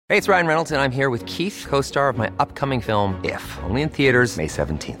Hey, it's Ryan Reynolds, and I'm here with Keith, co-star of my upcoming film, If, only in theaters May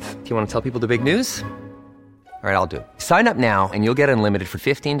 17th. Do you want to tell people the big news? All right, I'll do it. Sign up now and you'll get unlimited for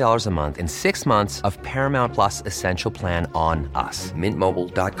 $15 a month and 6 months of Paramount Plus Essential Plan on us.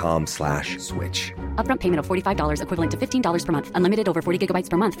 MintMobile.com/switch. Upfront payment of $45 equivalent to $15 per month. Unlimited over 40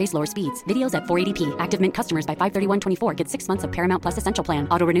 gigabytes per month. Face lower speeds. Videos at 480p. Active Mint customers by 531.24 get 6 months of Paramount Plus Essential Plan.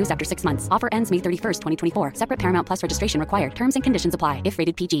 Auto renews after 6 months. Offer ends May 31st, 2024. Separate Paramount Plus registration required. Terms and conditions apply if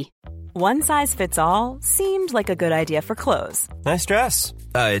rated PG. One size fits all seemed like a good idea for clothes. Nice dress.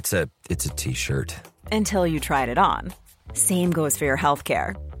 It's a t-shirt. Until you tried it on. Same goes for your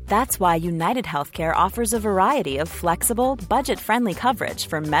healthcare. That's why United Healthcare offers a variety of flexible, budget-friendly coverage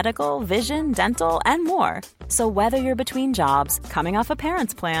for medical, vision, dental, and more. So whether you're between jobs, coming off a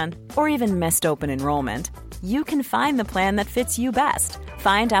parent's plan, or even missed open enrollment, you can find the plan that fits you best.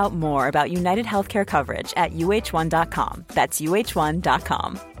 Find out more about United Healthcare coverage at uh1.com. That's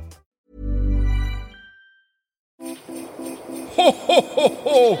uh1.com. Ho, ho, ho,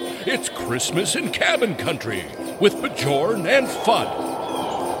 ho! It's Christmas in Cabin Country with Bjorn and Fudd.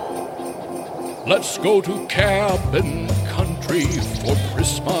 Let's go to Cabin Country for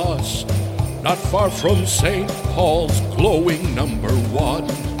Christmas, not far from St. Paul's glowing #1.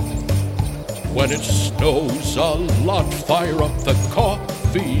 When it snows a lot, fire up the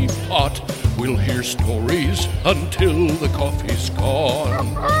coffee pot. We'll hear stories until the coffee's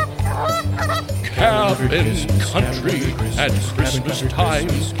gone. Cabin Country at Christmas time,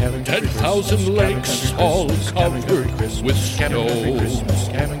 10,000 lakes all covered with snow.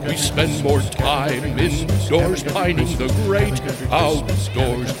 We spend more time indoors, pining the great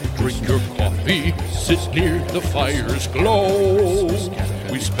outdoors. Drink your coffee, sit near the fire's glow.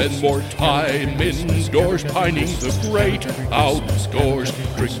 We spend more time indoors, pining the great outdoors.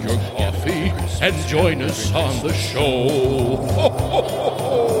 Drink your coffee and join us on the show. Ho, ho, ho, ho.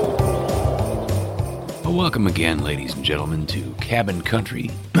 Welcome again, ladies and gentlemen, to Cabin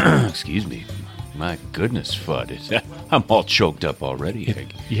Country. Excuse me. My goodness, Fudd. I'm all choked up already.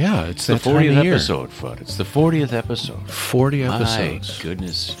 It's the that 40th time of year. episode, Fudd. It's the 40th episode. 40 episodes. My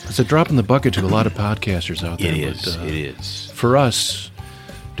goodness. It's a drop in the bucket to a lot of podcasters out there. It is. But, It is. For us,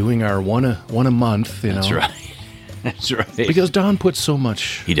 doing our one a month, you That's know. right. That's right. Because Don puts so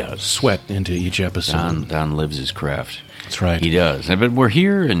much He does. sweat into each episode. Don lives his craft. That's right. He does. But we're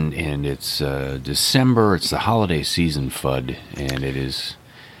here, and it's December. It's the holiday season, Fudd, and it is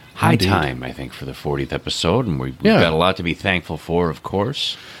high Indeed. time, I think, for the 40th episode, and we've Yeah. got a lot to be thankful for, of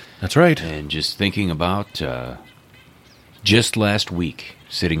course. That's right. And just thinking about just last week,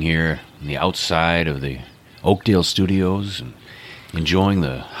 sitting here on the outside of the Oakdale studios and enjoying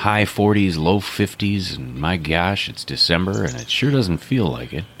the high 40s, low 50s, and my gosh, it's December, and it sure doesn't feel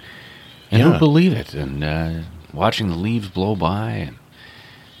like it. I Yeah. don't believe it. And watching the leaves blow by, and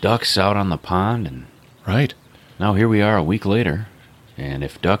ducks out on the pond, and Right. now here we are a week later, and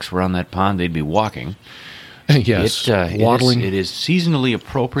if ducks were on that pond, they'd be walking. Yes. Waddling. It is seasonally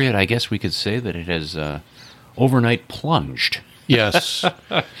appropriate. I guess we could say that it has overnight plunged Yes.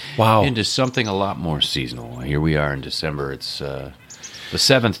 Wow. into something a lot more seasonal. Here we are in December. It's the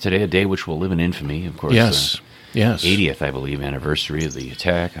 7th today, a day which will live in infamy. Of course, Yes. Yes. 80th, I believe, anniversary of the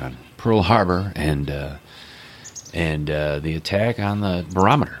attack on Pearl Harbor and the attack on the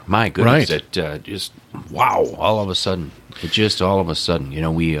barometer. My goodness, Right. it just, wow, all of a sudden, you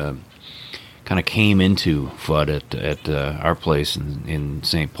know, we kind of came into, Fudd, at our place in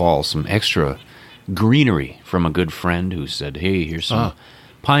St. Paul, some extra greenery from a good friend who said, hey, here's some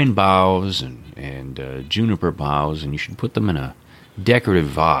pine boughs and juniper boughs, and you should put them in a decorative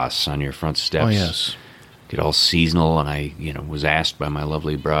vase on your front steps. Oh, yes. Get all seasonal, and I, was asked by my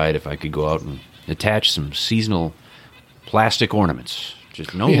lovely bride if I could go out and attach some seasonal plastic ornaments.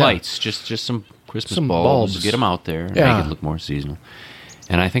 Just no lights, just some Christmas Some bulbs. bulbs. Get them out there, Yeah. make it look more seasonal.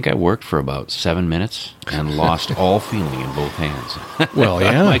 And I think I worked for about 7 minutes and lost all feeling in both hands. Well,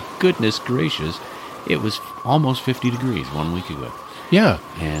 yeah. My goodness gracious, it was almost 50 degrees 1 week ago. Yeah.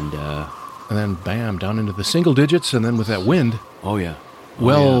 And, And then, bam, down into the single digits, and then with that wind, oh yeah.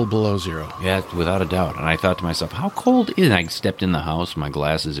 below zero. Yeah, without a doubt. And I thought to myself, how cold is it? I stepped in the house, my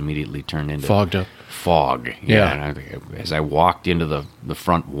glasses immediately turned into Fogged up. fog. Yeah. And as I walked into the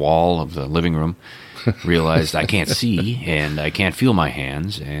front wall of the living room, realized I can't see and I can't feel my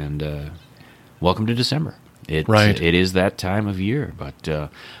hands. And welcome to December. Right. It is that time of year. But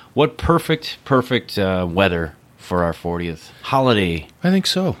what perfect weather for our 40th holiday I think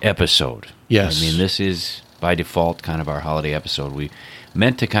so. episode. Yes. I mean, this is, by default, kind of our holiday episode. We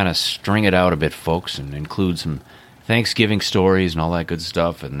meant to kind of string it out a bit, folks, and include some Thanksgiving stories and all that good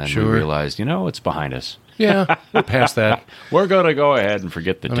stuff, and then Sure. we realized, it's behind us. Yeah, we're past that. We're going to go ahead and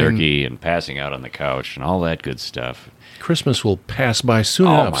forget the turkey and passing out on the couch and all that good stuff. Christmas will pass by soon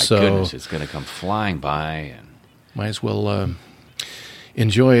Oh, enough, my so goodness, it's going to come flying by. And might as well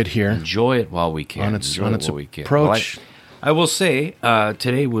enjoy it here. enjoy it while we can. On its- Enjoy on it its while we can. approach. Well, I will say,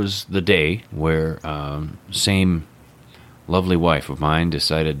 today was the day where same lovely wife of mine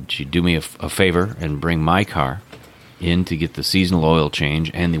decided she'd do me a favor and bring my car in to get the seasonal oil change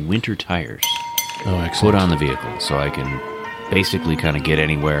and the winter tires Oh, excellent. put on the vehicle so I can basically kind of get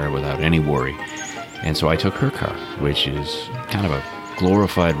anywhere without any worry. And so I took her car, which is kind of a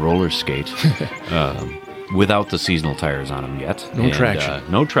glorified roller skate without the seasonal tires on them yet. No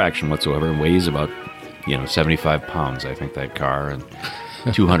traction. No traction whatsoever. It weighs about 75 pounds, I think, that car, and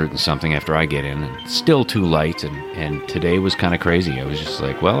 200 and something after I get in, and still too light. And today was kind of crazy. I was just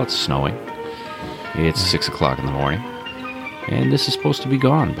like, well, it's snowing. It's 6 o'clock in the morning, and this is supposed to be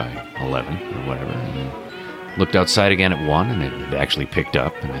gone by 11 or whatever. And looked outside again at 1, and it actually picked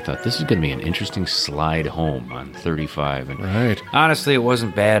up, and I thought, this is going to be an interesting slide home on 35. And Right. honestly, it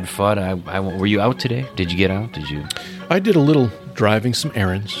wasn't bad fun. Were you out today? Did you get out? Did you? I did a little driving, some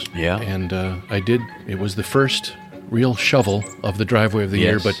errands. Yeah. And I did. It was the first real shovel of the driveway of the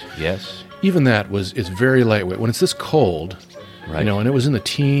year, but yes. even that it's very lightweight. When it's this cold, Right. and it was in the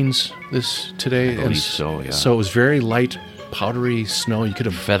teens today. I believe so, yeah. So it was very light, powdery snow. You could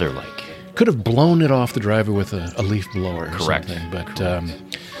have Feather-like. blown it off the driveway with a leaf blower or Correct. something. But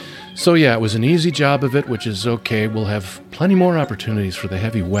so yeah, it was an easy job of it, which is okay. We'll have plenty more opportunities for the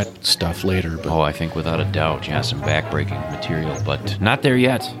heavy wet stuff later. But Oh, I think without a doubt, yeah, some backbreaking material, but not there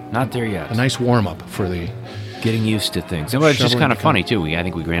yet. Not there yet. a nice warm up for the. Getting used to things. And it's just Shoveling kind of the funny, too. I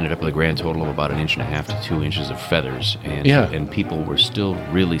think we ended up with a grand total of about 1.5 to 2 inches of feathers. And, Yeah. and people were still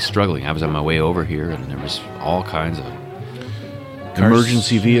really struggling. I was on my way over here, and there was all kinds of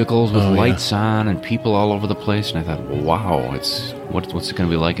emergency vehicles with Oh, yeah. lights on and people all over the place. And I thought, wow, what's it going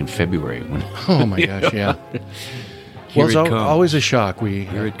to be like in February? When Oh my gosh, yeah. Here Well, it's it comes. always a shock.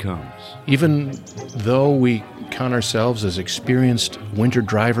 Here it comes. Even though we count ourselves as experienced winter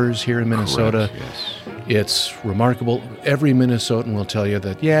drivers here in Minnesota, Correct, yes. it's remarkable. Every Minnesotan will tell you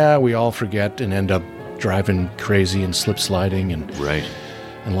that, yeah, we all forget and end up driving crazy and slip sliding, and Right.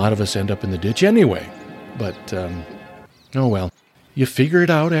 a lot of us end up in the ditch anyway. But, oh well. You figure it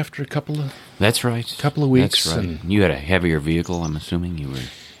out after a couple of... That's right. Couple of weeks That's right. and- You had a heavier vehicle, I'm assuming you were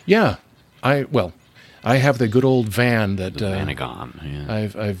Yeah. I have the good old van that the Vanagon. Yeah.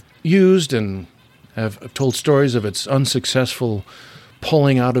 I've used and have told stories of its unsuccessful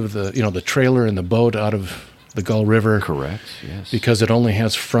pulling out of the trailer and the boat out of the Gull River. Correct, yes. Because it only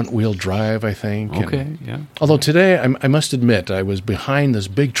has front wheel drive, I think. Okay, And, yeah. Although today, I must admit, I was behind this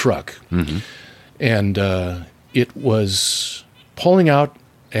big truck, Mm-hmm. and it was pulling out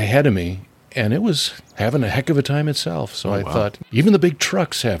ahead of me, and it was having a heck of a time itself. So I thought, even the big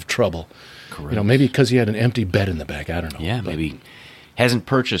trucks have trouble. Correct. Maybe because he had an empty bed in the back. I don't know. Yeah, But- maybe hasn't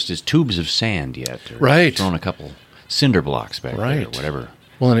purchased his tubes of sand yet. Or Right. Thrown a couple cinder blocks back there Right. or whatever.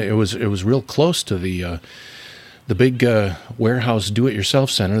 Well, and it was real close to the big warehouse do-it-yourself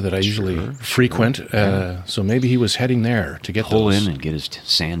center that I usually frequent. So maybe he was heading there to get Pull those. in and get his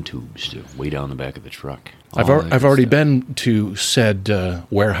sand tubes to way down the back of the truck. I've All that I've good already stuff. been to said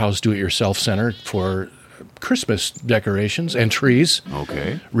warehouse do-it-yourself center for Christmas decorations and trees,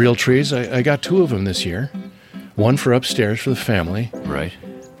 Okay, real trees. I got 2 of them this year. One for upstairs for the family, right.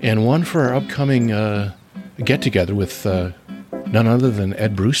 and one for our upcoming get-together with none other than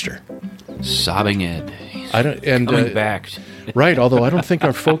Ed Brewster. Sobbing Ed. He's I don't and coming back. right. Although I don't think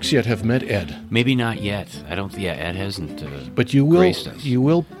our folks yet have met Ed, Maybe not yet. I don't. Yeah, Ed hasn't. but you will graced us. you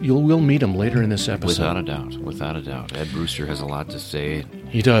will meet him later in this episode. Without a doubt. Without a doubt. Ed Brewster has a lot to say.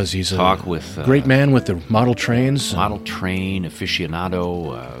 He does. He's Talk a with, great man with the model trains, Model train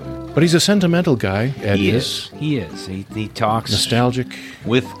aficionado. but he's a sentimental guy. Ed He is is. He is. He talks nostalgic.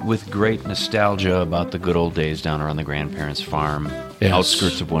 with great nostalgia about the good old days down around the grandparents' farm, Yes.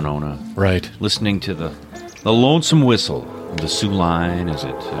 outskirts of Winona. Right. Listening to the lonesome whistle of the Sioux Line as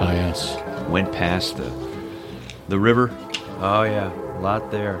it Ah, yes. went past the river. Oh yeah, a lot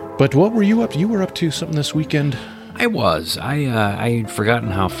there. But what were you up to? You were up to something this weekend. I was. I'd forgotten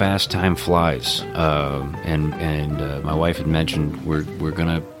how fast time flies, and my wife had mentioned we're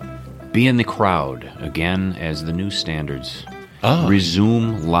gonna be in the crowd again as the new standards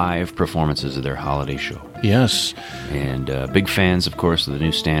resume live performances of their holiday show. Yes. And big fans, of course, of the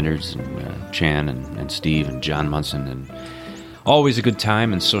new standards, and Chan and Steve and John Munson, and always a good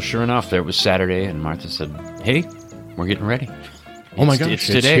time. And so sure enough, there it was Saturday, and Martha said, "Hey, we're getting ready." Oh my gosh, it's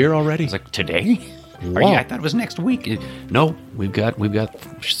today. here already? I was like, today? Wow. I thought it was next week. No, we've got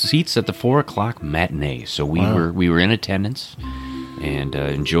seats at the 4:00 matinee. So we were in attendance and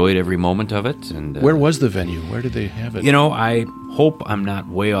enjoyed every moment of it. And Where was the venue? Where did they have it? I hope I'm not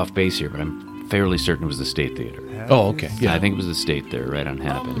way off base here, but I'm fairly certain it was the State Theater. Oh, okay. Yeah. I think it was the State there, right on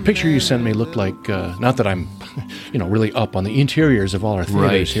Hennepin. The picture you sent me looked like, not that I'm, really up on the interiors of all our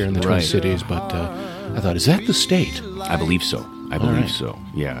theaters here in the Twin Cities, but I thought, is that the State? I believe so. So.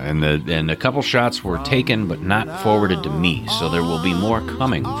 Yeah, and a couple shots were taken but not forwarded to me, so there will be more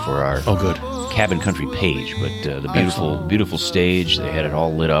coming for our good Cabin Country page. But the beautiful stage, they had it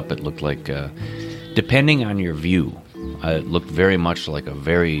all lit up. It looked like, depending on your view, it looked very much like a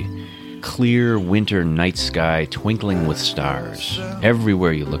very clear winter night sky twinkling with stars.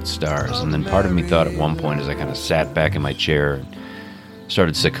 Everywhere you looked, stars. And then part of me thought at one point, as I kind of sat back in my chair and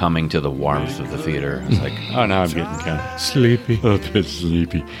started succumbing to the warmth of the theater, I was like, oh, now I'm getting kind of sleepy. A bit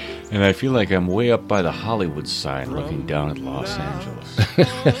sleepy. And I feel like I'm way up by the Hollywood sign looking down at Los Angeles.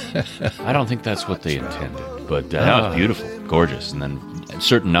 I don't think that's what they intended, but that was beautiful, gorgeous. And then at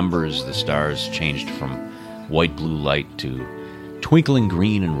certain numbers, the stars changed from white, blue light to twinkling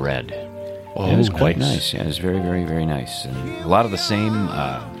green and red. Oh, it was quite nice. Yeah, it was very, very, very nice. And a lot of the same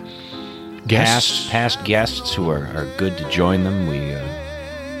guests, past guests who are good to join them. We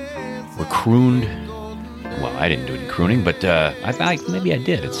were crooned. Well, I didn't do any crooning, but maybe I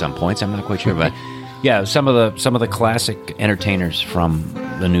did at some points. I'm not quite sure, but yeah, some of the classic entertainers from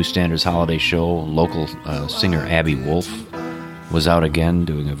the New Standards Holiday Show. Local singer Abby Wolf was out again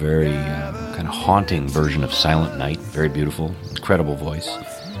doing a very kind of haunting version of Silent Night. Very beautiful, incredible voice.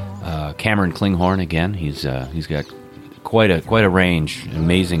 Cameron Klinghorn again. He's got quite a range,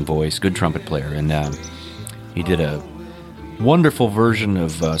 amazing voice, good trumpet player, and he did a wonderful version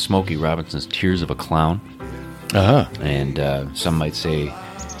of Smokey Robinson's "Tears of a Clown." And some might say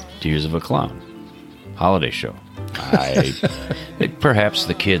 "Tears of a Clown" holiday show. Perhaps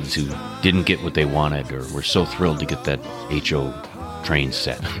the kids who didn't get what they wanted or were so thrilled to get that HO train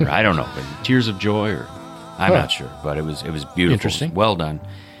set. Or I don't know, Tears of Joy, or I'm not sure, but it was beautiful. Interesting. Well done.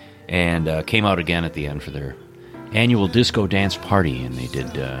 And came out again at the end for their annual disco dance party, and they did.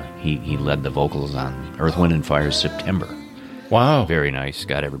 He led the vocals on Earth, Wind, and Fire's "September." Wow, very nice.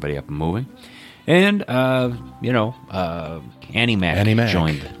 Got everybody up and moving. And Annie Mac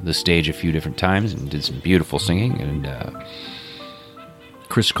joined the stage a few different times and did some beautiful singing. And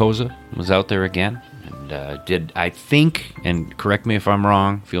Chris Koza was out there again and did, I think, and correct me if I'm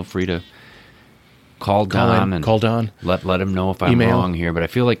wrong. Feel free to call Don and call Don. Let him know if I'm wrong here, but I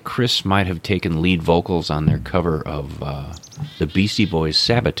feel like Chris might have taken lead vocals on their cover of the Beastie Boys'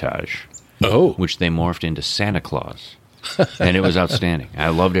 "Sabotage," which they morphed into Santa Claus, and it was outstanding. I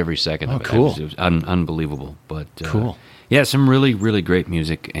loved every second of it. Cool. It was unbelievable. But cool. Yeah, some really, really great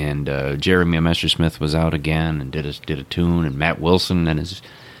music, and Jeremy Messersmith was out again and did a tune, and Matt Wilson and his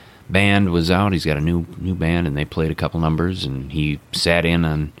band was out. He's got a new band, and they played a couple numbers, and he sat in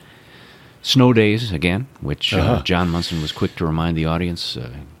on Snow Days again, which John Munson was quick to remind the audience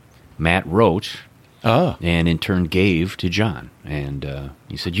Matt wrote and in turn gave to John. And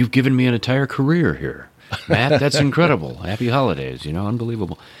he said, "You've given me an entire career here, Matt. That's incredible. Happy holidays,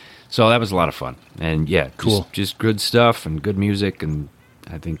 unbelievable." So that was a lot of fun. And yeah, cool. Just good stuff and good music. And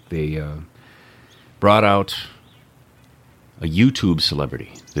I think they brought out a YouTube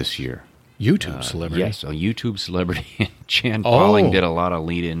celebrity this year. YouTube celebrity? Yes, a YouTube celebrity. Chan Pauling did a lot of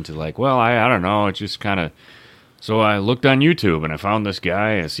lead into I don't know, it just kind of... So I looked on YouTube and I found this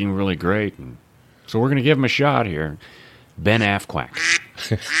guy. It seemed really great. And so we're going to give him a shot here. Ben Afquack.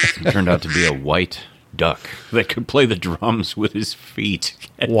 He turned out to be a white duck that could play the drums with his feet.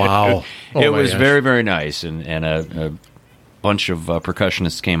 Wow. It was very, very nice. And a bunch of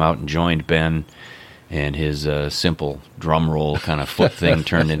percussionists came out and joined Ben. And his simple drum roll kind of foot thing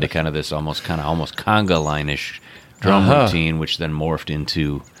turned into kind of this almost conga line-ish drum routine, which then morphed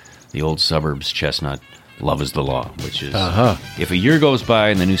into the old Suburbs chestnut "Love Is the Law," which is if a year goes by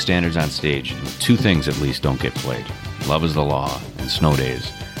and the New Standards on stage, two things at least don't get played: "Love Is the Law" and "Snow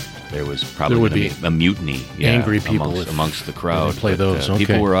Days." There was probably would be a mutiny, angry people amongst the crowd. Play those.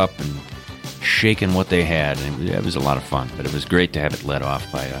 People were up and shaking what they had, and it was a lot of fun. But it was great to have it led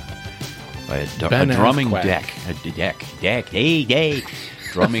off by a drumming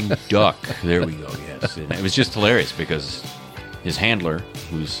drumming duck. There we go. Yes, and it was just hilarious because his handler,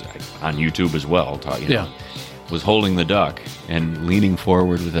 who's on YouTube as well, was holding the duck and leaning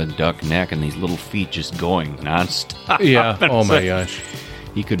forward with a duck neck and these little feet just going nonstop. Yeah. Oh my gosh.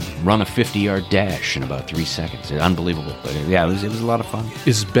 He could run a 50-yard dash in about 3 seconds. Unbelievable. But yeah, it was a lot of fun.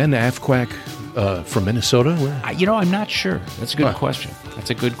 Is Ben Afquack from Minnesota? Where? I'm not sure. That's a good question. That's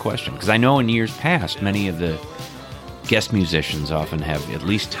a good question. Because I know in years past, many of the guest musicians often have at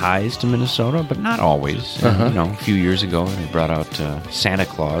least ties to Minnesota, but not always. And, a few years ago, they brought out Santa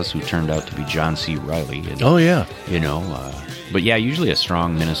Claus, who turned out to be John C. Reilly. And, but yeah, usually a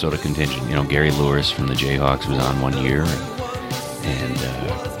strong Minnesota contingent. Gary Lewis from the Jayhawks was on one year, and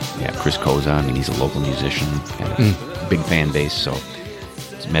Chris Kozan. I mean, he's a local musician, big fan base. So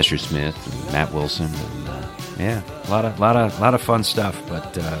it's Messersmith and Matt Wilson, and a lot of fun stuff.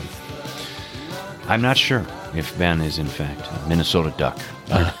 But I'm not sure if Ben is in fact a Minnesota Duck.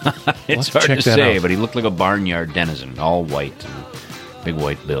 It's hard to say, but he looked like a barnyard denizen, all white, and big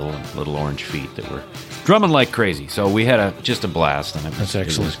white bill and little orange feet that were drumming like crazy. So we had just a blast, and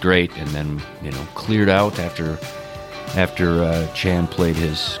it was great. And then cleared out after Chan played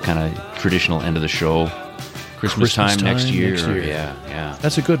his kind of traditional end of the show, Christmas time next year. Yeah,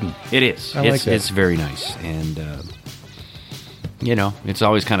 that's a good one. It is. I like that. It's very nice, and it's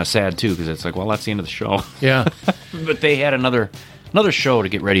always kind of sad too, because it's like, well, that's the end of the show. Yeah. But they had another show to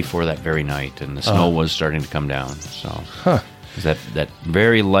get ready for that very night, and the snow was starting to come down. So it was that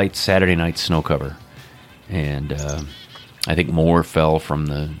very light Saturday night snow cover, and I think more fell from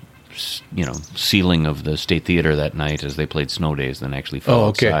the ceiling of the State Theater that night as they played Snow Days than actually fell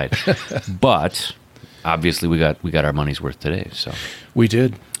outside. But obviously we got our money's worth today. So we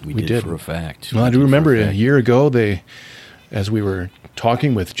did for a fact. Well, I do remember a year ago as we were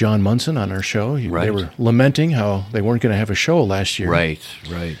talking with John Munson on our show, they were lamenting how they weren't going to have a show last year. Right.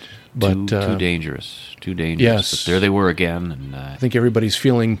 But too dangerous. Yes. But there they were again. And I think everybody's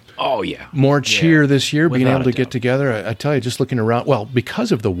feeling more cheer this year, being able to get together. I tell you, just looking around, well,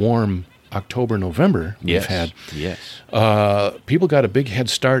 because of the warm October, November we've had, people got a big head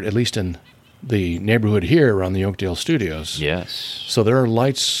start, at least in the neighborhood here around the Oakdale Studios. Yes. So there are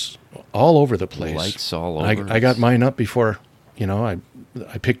lights all over the place. Lights all over. I got mine up before, I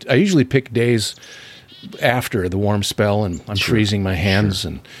usually pick days after the warm spell, and I'm freezing my hands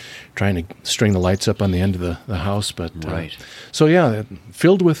and trying to string the lights up on the end of the house. But so yeah,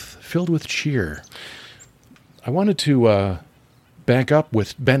 filled with cheer. I wanted to back up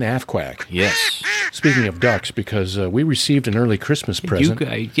with Ben Afquack. Yes. Speaking of ducks, because we received an early Christmas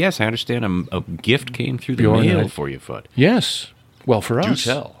present. Yes, I understand. A gift came through the mail for you, Fudd. Yes. Well, for us.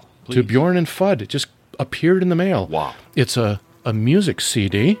 Do tell, please. To Bjorn and Fudd. It just appeared in the mail. Wow. It's a music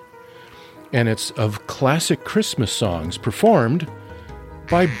CD, and it's of classic Christmas songs performed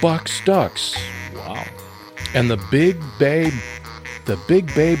by Buck's Ducks. Wow. And the Big Babe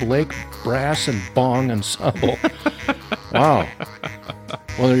Lake Brass and Bong Ensemble. Wow.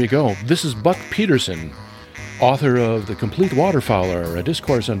 Well, there you go. This is Buck Peterson, author of The Complete Waterfowler, a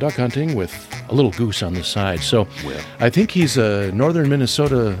discourse on duck hunting with a little goose on the side. So I think he's a northern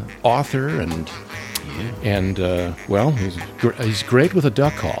Minnesota author, and he's great with a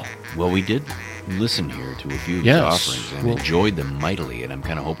duck call. Well, we did listen here to a few of his offerings and enjoyed them mightily, and I'm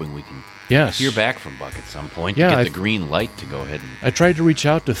kind of hoping we can hear back from Buck at some point to get the green light to go ahead. I tried to reach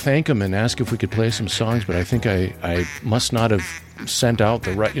out to thank him and ask if we could play some songs, but I think I must not have sent out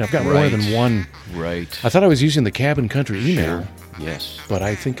the right. I've got more than one. Right. I thought I was using the Cabin Country email. Sure. Yes. But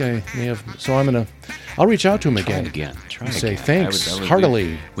I think I may have. So I'll reach out to him again. Try again. Say thanks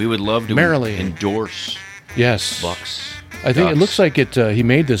heartily. We would love to merrily endorse. Yes. Bucks. I think it looks like it. He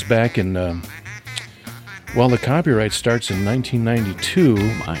made this back in. The copyright starts in 1992.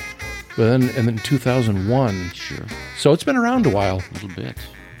 Oh my. But then 2001. Sure. So it's been around a while. A little bit.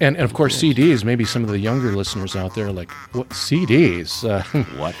 And of course, CDs. Maybe some of the younger listeners out there are like, what CDs?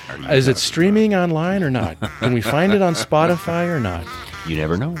 What are you? Is it streaming online or not? Can we find it on Spotify or not? You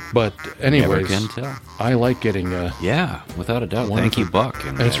never know. But anyways, never can tell. I like getting. Without a doubt. Thank you, Buck.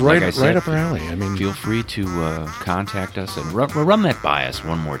 And it's right up our alley. I mean, feel free to contact us and run that by us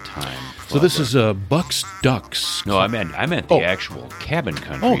one more time. So this is Buck's Ducks. No, I meant the actual Cabin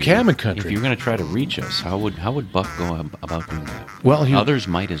Country. Oh, Cabin Country. If you're going to try to reach us, how would Buck go about doing that? Well, others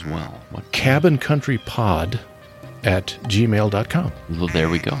might as well. CabinCountryPod@gmail.com. Well, there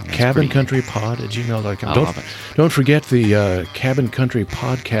we go. CabinCountryPod@gmail.com. I love it. Don't forget the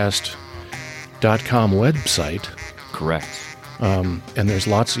CabinCountryPodcast.com website. Correct. And there's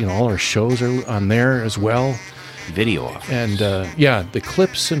lots, all our shows are on there as well. Video offers. And the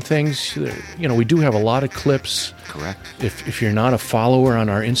clips and things, we do have a lot of clips. Correct. If you're not a follower on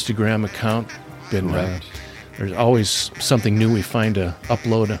our Instagram account, then there's always something new we find to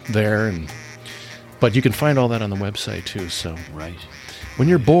upload there, but you can find all that on the website too. So when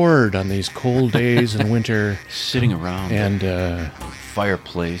you're bored on these cold days in winter, sitting around and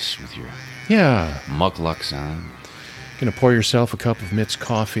fireplace with your muglucks on, Going to pour yourself a cup of Mitt's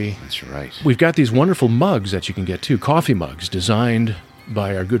coffee. That's right. We've got these wonderful mugs that you can get too, coffee mugs designed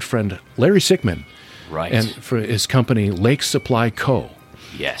by our good friend Larry Sickman. Right. And for his company, Lake Supply Co.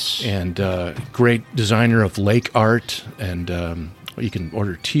 Yes. And great designer of lake art. And you can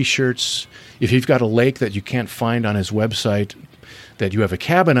order T-shirts. If you've got a lake that you can't find on his website that you have a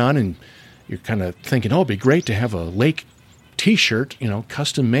cabin on and you're kind of thinking, oh, it'd be great to have a lake T-shirt,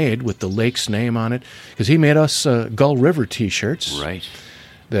 custom made with the lake's name on it, because he made us Gull River T-shirts. Right.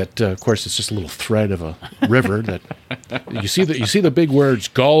 That, of course, it's just a little thread of a river that you see the big words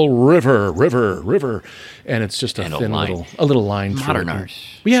Gull River, river, and it's just a thin little line. Modern art.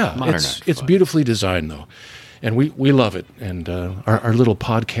 Yeah, Modern it's beautifully designed though, and we love it. And our little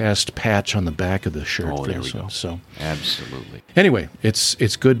podcast patch on the back of the shirt. Oh, there we go. So absolutely. Anyway,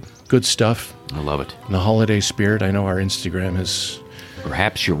 it's good stuff. I love it. In the holiday spirit, I know our Instagram has.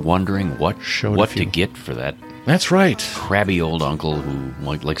 Perhaps you're wondering what to get for that. That's right. Crabby old uncle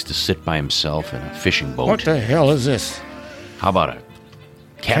who likes to sit by himself in a fishing boat. What the hell is this? How about a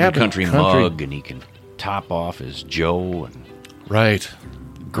Cabin Country mug, and he can top off his Joe and gripe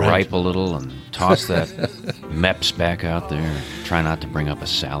a little and toss that Meps back out there and try not to bring up a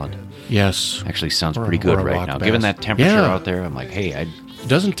salad. Yes. Actually sounds pretty good right now. Given that temperature out there, I'm like, hey, it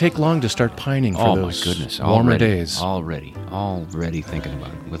doesn't take long to start pining for those warmer days. Already thinking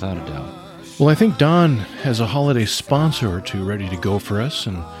about it, without a doubt. Well, I think Don has a holiday sponsor or two ready to go for us,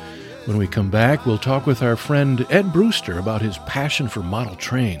 and when we come back, we'll talk with our friend Ed Brewster about his passion for model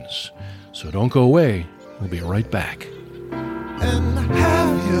trains. So don't go away. We'll be right back. And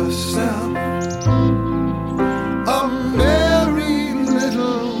have yourself a merry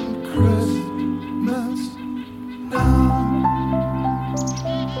little Christmas now.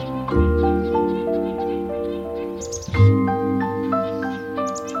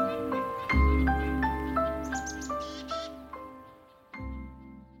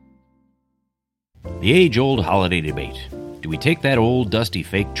 The age-old holiday debate. Do we take that old dusty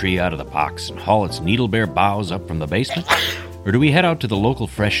fake tree out of the box and haul its needle-bare boughs up from the basement? Or do we head out to the local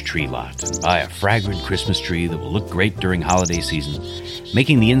fresh tree lot and buy a fragrant Christmas tree that will look great during holiday season,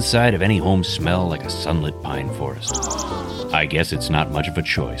 making the inside of any home smell like a sunlit pine forest? I guess it's not much of a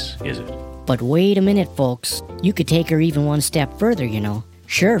choice, is it? But wait a minute, folks. You could take her even one step further,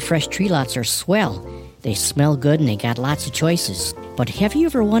 Sure, fresh tree lots are swell. They smell good and they got lots of choices. But have you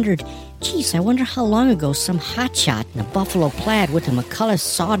ever wondered, geez, I wonder how long ago some hotshot in a buffalo plaid with a McCullough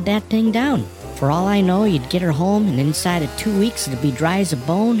sawed that thing down? For all I know, you'd get her home and inside of 2 weeks it'd be dry as a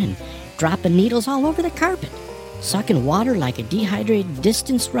bone and dropping needles all over the carpet. Sucking water like a dehydrated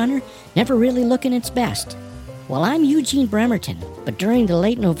distance runner, never really looking its best. Well, I'm Eugene Bremerton, but during the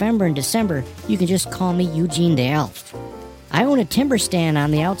late November and December, you can just call me Eugene the Elf. I own a timber stand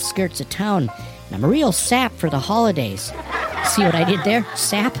on the outskirts of town, and I'm a real sap for the holidays. See what I did there?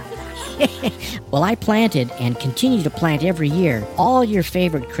 Sap? Well, I planted and continue to plant every year all your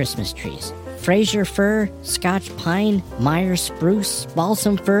favorite Christmas trees. Fraser fir, Scotch pine, Meyer spruce,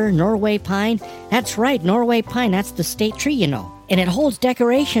 balsam fir, Norway pine. That's right, Norway pine, that's the state tree, And it holds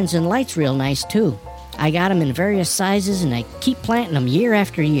decorations and lights real nice, too. I got them in various sizes, and I keep planting them year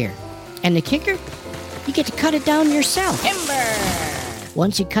after year. And the kicker? You get to cut it down yourself. Timber!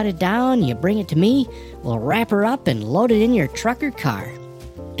 Once you cut it down, you bring it to me, we'll wrap her up and load it in your truck or car.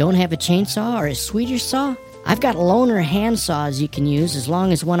 Don't have a chainsaw or a Swedish saw? I've got loaner hand saws you can use as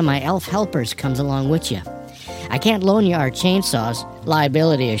long as one of my elf helpers comes along with you. I can't loan you our chainsaws,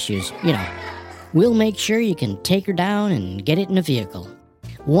 liability issues, We'll make sure you can take her down and get it in a vehicle.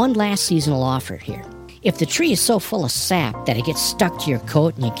 One last seasonal offer here. If the tree is so full of sap that it gets stuck to your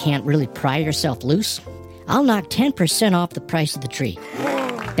coat and you can't really pry yourself loose, I'll knock 10% off the price of the tree.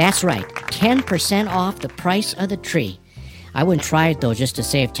 That's right, 10% off the price of the tree. I wouldn't try it, though, just to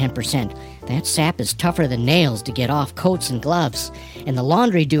save 10%. That sap is tougher than nails to get off coats and gloves, and the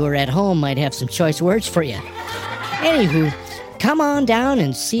laundry doer at home might have some choice words for you. Anywho, come on down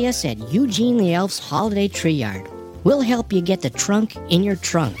and see us at Eugene the Elf's Holiday Tree Yard. We'll help you get the trunk in your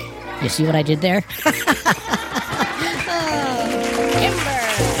trunk. You see what I did there?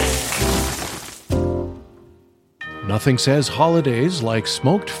 Nothing says holidays like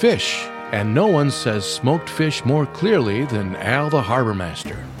smoked fish, and no one says smoked fish more clearly than Al the Harbor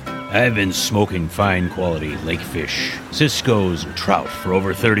Master. I've been smoking fine quality lake fish, Cisco's and trout for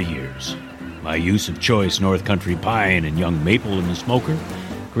over 30 years. My use of choice North Country pine and young maple in the smoker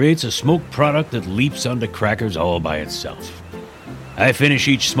creates a smoked product that leaps onto crackers all by itself. I finish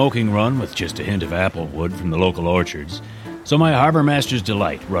each smoking run with just a hint of apple wood from the local orchards, so my Harbor Master's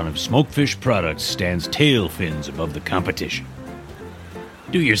Delight run of smoked fish products stands tail fins above the competition.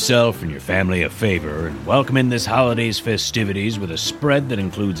 Do yourself and your family a favor and welcome in this holiday's festivities with a spread that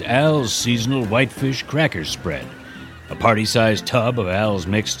includes Al's seasonal whitefish cracker spread, a party-sized tub of Al's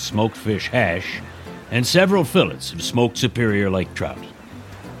mixed smoked fish hash, and several fillets of smoked superior lake trout.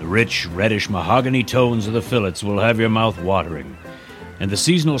 The rich, reddish mahogany tones of the fillets will have your mouth watering, and the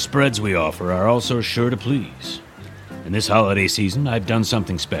seasonal spreads we offer are also sure to please. In this holiday season, I've done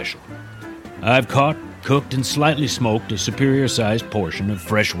something special. I've caught, cooked, and slightly smoked a superior-sized portion of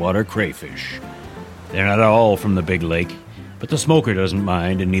freshwater crayfish. They're not all from the big lake, but the smoker doesn't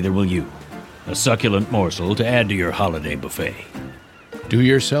mind, and neither will you. A succulent morsel to add to your holiday buffet. Do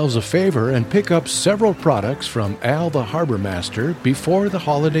yourselves a favor and pick up several products from Al the Harbor Master before the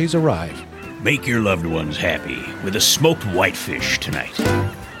holidays arrive. Make your loved ones happy with a smoked whitefish tonight.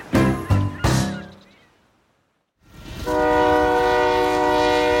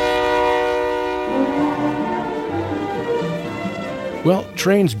 Well,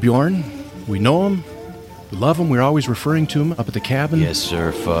 Trains Bjorn, we know him, we love him, we're always referring to him up at the cabin. Yes,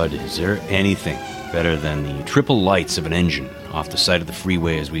 sir, Fudd. Is there anything better than the triple lights of an engine off the side of the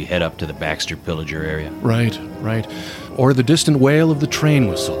freeway as we head up to the Baxter Pillager area? Right. Or the distant wail of the train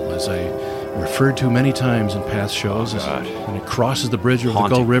whistle, as I referred to many times in past shows. And it crosses the bridge over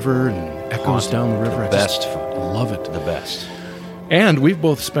the Gull River and echoes down the river. The best, I love it. The best. And we've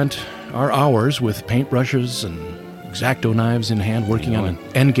both spent our hours with paintbrushes and X-Acto knives in hand, working on an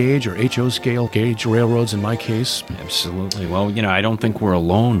N-gauge or HO scale gauge railroads in my case. Absolutely. Well, I don't think we're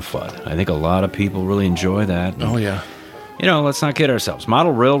alone, Fudd. I think a lot of people really enjoy that. Oh, yeah. Let's not kid ourselves.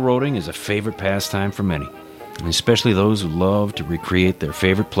 Model railroading is a favorite pastime for many, and especially those who love to recreate their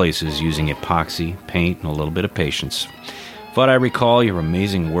favorite places using epoxy, paint, and a little bit of patience. Fudd, I recall your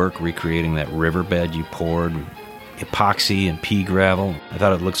amazing work recreating that riverbed you poured epoxy and pea gravel. I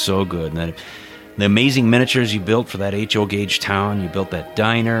thought it looked so good, and that the amazing miniatures you built for that HO gauge town. You built that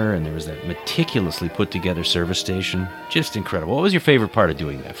diner, and there was that meticulously put together service station. Just incredible. What was your favorite part of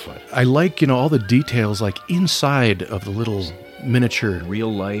doing that, Fudd? I like, all the details, like inside of the little miniature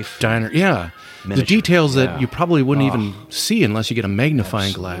real life diner. Yeah. Miniature. The details that you probably wouldn't even see unless you get a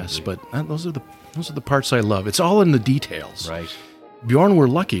magnifying glass. But those are the parts I love. It's all in the details. Right. Bjorn, we're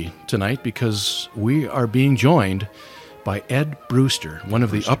lucky tonight because we are being joined by Ed Brewster, one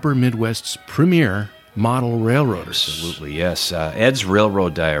of the Upper Midwest's premier model railroaders. Absolutely, yes. Ed's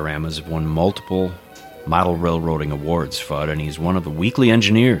railroad dioramas have won multiple model railroading awards, Fudd, and he's one of the weekly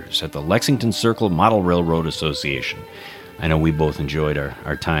engineers at the Lexington Circle Model Railroad Association. I know we both enjoyed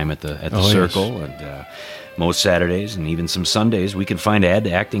our time at the Circle, yes. And most Saturdays and even some Sundays we can find Ed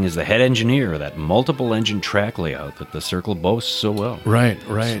acting as the head engineer of that multiple engine track layout that the Circle boasts so well. Right.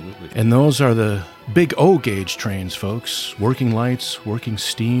 Absolutely. And those are the big O gauge trains, folks. Working lights, working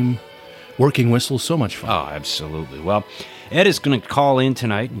steam, working whistles, so much fun. Oh, absolutely. Well, Ed is going to call in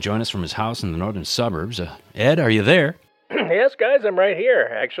tonight and join us from his house in the northern suburbs. Ed, are you there? Yes, guys, I'm right here.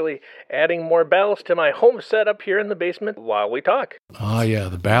 Actually, adding more ballast to my home set up here in the basement while we talk. Oh, yeah,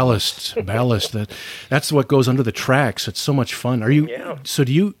 the ballast. That's what goes under the tracks. It's so much fun. So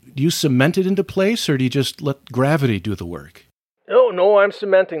do you cement it into place, or do you just let gravity do the work? Oh, no, I'm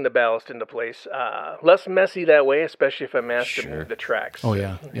cementing the ballast into place. Less messy that way, especially if I'm asked to move the tracks. Oh,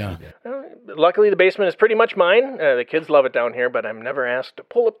 yeah. Luckily, the basement is pretty much mine. The kids love it down here, but I'm never asked to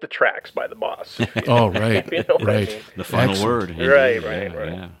pull up the tracks by the boss. Oh, right. What I mean. The final word. Right.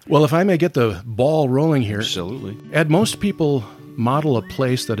 Yeah. Well, if I may get the ball rolling here. Absolutely. Ed, most people model a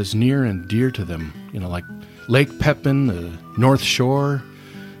place that is near and dear to them, like Lake Pepin, the North Shore,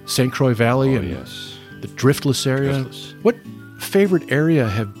 St. Croix Valley, the Driftless area. What favorite area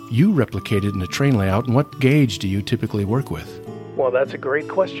have you replicated in a train layout, and what gauge do you typically work with? Well, that's a great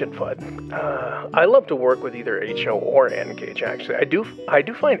question, Fudd. I love to work with either HO or N gauge, actually. I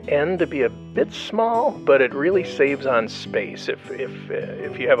do find N to be a bit small, but it really saves on space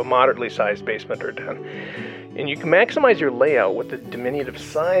if you have a moderately sized basement or den. And you can maximize your layout with the diminutive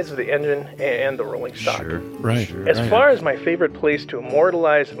size of the engine and the rolling stock. Sure. Right. As far as my favorite place to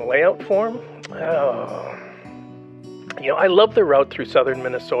immortalize in layout form, I love the route through southern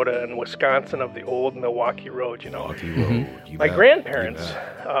Minnesota and Wisconsin of the old Milwaukee Road, Milwaukee Road. My grandparents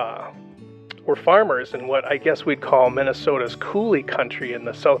were farmers in what I guess we'd call Minnesota's coulee country in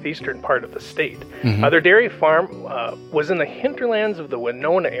the southeastern part of the state. Their dairy farm was in the hinterlands of the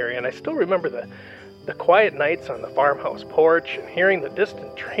Winona area, and I still remember the quiet nights on the farmhouse porch and hearing the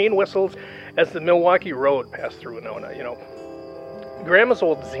distant train whistles as the Milwaukee Road passed through Winona, Grandma's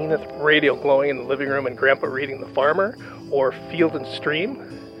old Zenith radio glowing in the living room and Grandpa reading The Farmer or Field and Stream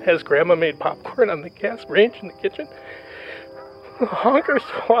as Grandma made popcorn on the gas range in the kitchen. The honkers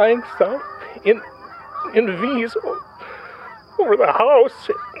flying south in V's over the house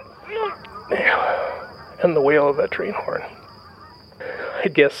and the wail of that train horn. I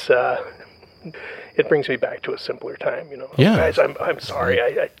guess it brings me back to a simpler time, you know. Yeah. Guys, I'm sorry.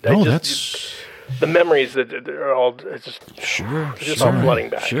 That's... The memories that are all just all flooding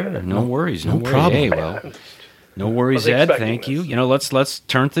back. Sure, no worries. No problem. Hey, well, no worries, Ed. Thank you. You know, let's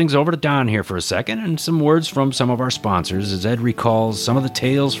turn things over to Don here for a second, and some words from some of our sponsors as Ed recalls some of the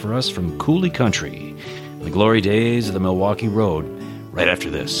tales for us from Coulee Country, the glory days of the Milwaukee Road, right after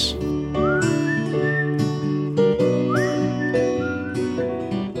this.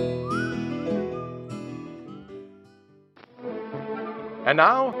 And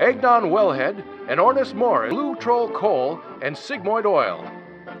now, Egnon Wellhead and Ornis Morris, Blue Troll Coal, and Sigmoid Oil.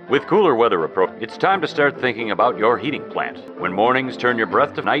 With cooler weather approaching, it's time to start thinking about your heating plant. When mornings turn your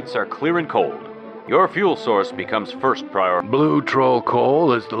breath to nights are clear and cold, your fuel source becomes first priority. Blue Troll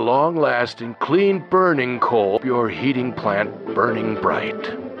Coal is the long-lasting, clean-burning coal, your heating plant burning bright.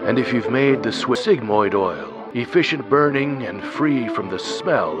 And if you've made the switch, Sigmoid Oil, efficient burning and free from the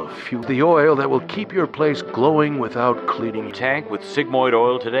smell of fuel, the oil that will keep your place glowing without cleaning. Tank with Sigmoid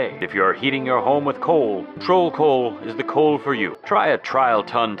Oil today. If you're heating your home with coal, Troll Coal is the coal for you. Try a trial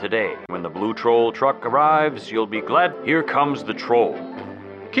ton today. When the Blue Troll truck arrives, you'll be glad. Here comes the Troll.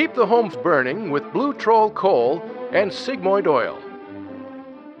 Keep the homes burning with Blue Troll Coal and Sigmoid Oil.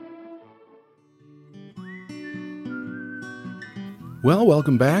 Well,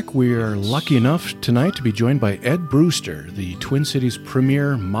 welcome back. We are lucky enough tonight to be joined by Ed Brewster, the Twin Cities'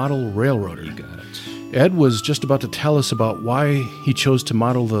 premier model railroader. You got it. Ed was just about to tell us about why he chose to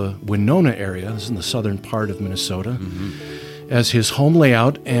model the Winona area, this is in the southern part of Minnesota, as his home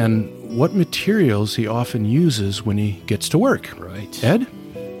layout, and what materials he often uses when he gets to work. Right. Ed?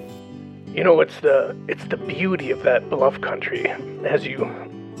 You know, it's the beauty of that bluff country as you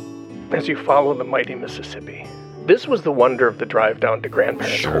follow the mighty Mississippi. This was the wonder of the drive down to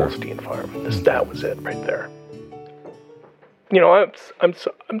Grandparents' Holstein Farm. That was it right there. You know, I'm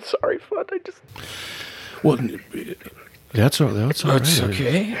sorry, Fudd. Well, that's all right. That's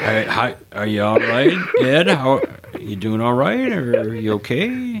okay. Hi, are you all right, Ed? Are you doing all right, or are you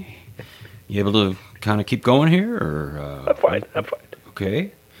okay? You able to kind of keep going here, or? I'm fine.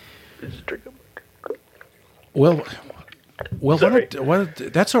 Okay. Well, why don't,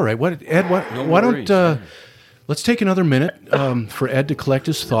 that's all right. Ed, why don't let's take another minute for Ed to collect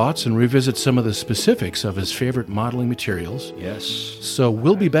his thoughts and revisit some of the specifics of his favorite modeling materials. Yes. So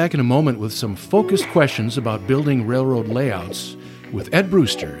we'll be back in a moment with some focused questions about building railroad layouts with Ed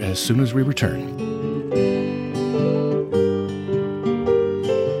Brewster as soon as we return.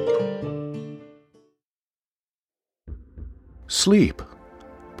 Sleep.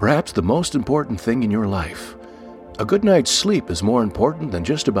 Perhaps the most important thing in your life. A good night's sleep is more important than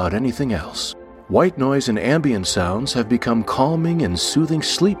just about anything else. White noise and ambient sounds have become calming and soothing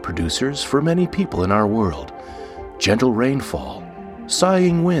sleep producers for many people in our world. Gentle rainfall,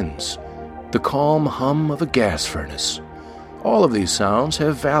 sighing winds, the calm hum of a gas furnace. All of these sounds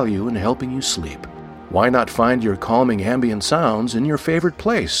have value in helping you sleep. Why not find your calming ambient sounds in your favorite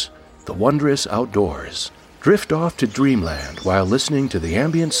place, the wondrous outdoors? Drift off to dreamland while listening to the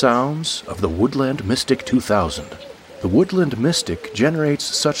ambient sounds of the Woodland Mystic 2000. The Woodland Mystic generates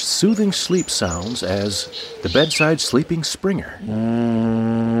such soothing sleep sounds as the bedside sleeping Springer,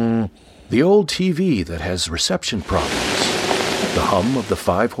 the old TV that has reception problems, the hum of the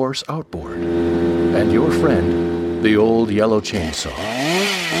 5-horse outboard, and your friend, the old yellow chainsaw.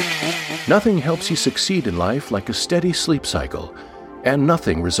 Nothing helps you succeed in life like a steady sleep cycle, and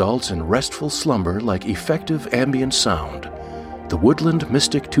nothing results in restful slumber like effective ambient sound. The Woodland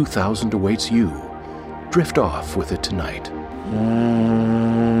Mystic 2000 awaits you. Drift off with it tonight.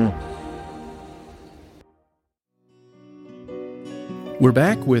 We're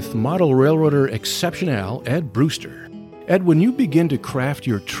back with model railroader exceptional Ed Brewster. Ed, when you begin to craft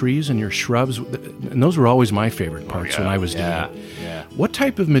your trees and your shrubs, and those were always my favorite parts when I was doing it. Yeah. What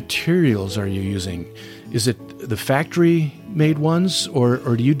type of materials are you using? Is it the factory-made ones, or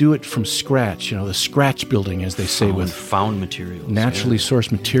do you do it from scratch? You know, the scratch building, as they say, with found materials, naturally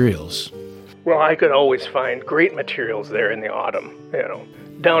sourced materials. Well, I could always find great materials there in the autumn, you know,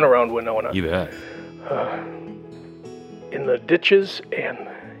 down around Winona. You bet. In the ditches and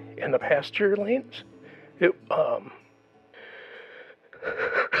in the pasture lanes.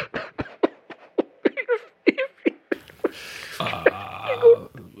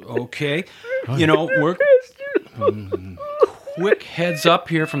 Okay. You know, we're... Quick heads up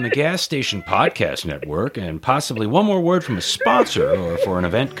here from the Gas Station Podcast Network, and possibly one more word from a sponsor or for an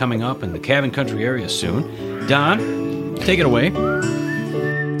event coming up in the Cabin Country area soon. Don, take it away.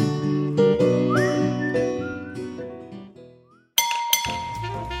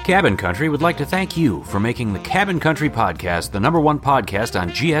 Cabin Country would like to thank you for making the Cabin Country Podcast the #1 podcast on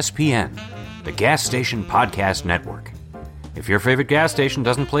GSPN, the Gas Station Podcast Network. If your favorite gas station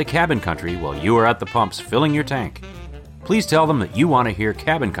doesn't play Cabin Country while you are at the pumps filling your tank, please tell them that you want to hear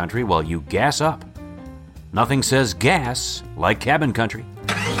Cabin Country while you gas up. Nothing says gas like Cabin Country.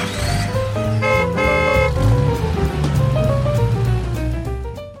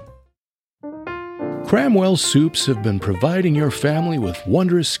 Cramwell Soups have been providing your family with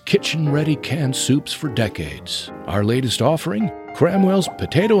wondrous kitchen-ready canned soups for decades. Our latest offering, Cramwell's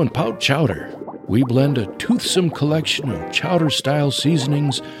Potato and Pout Chowder. We blend a toothsome collection of chowder-style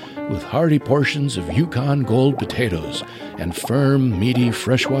seasonings with hearty portions of Yukon Gold potatoes and firm, meaty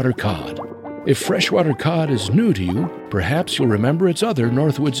freshwater cod. If freshwater cod is new to you, perhaps you'll remember its other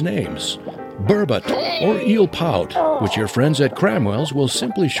Northwoods names. Burbot or eel pout, which your friends at Cramwell's will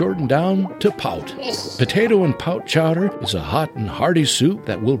simply shorten down to pout. Potato and Pout Chowder is a hot and hearty soup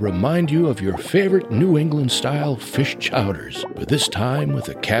that will remind you of your favorite New England-style fish chowders, but this time with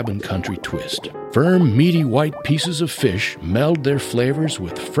a Cabin Country twist. Firm, meaty white pieces of fish meld their flavors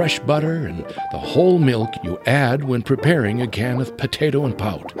with fresh butter and the whole milk you add when preparing a can of Potato and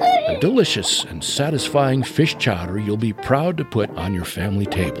Pout. A delicious and satisfying fish chowder you'll be proud to put on your family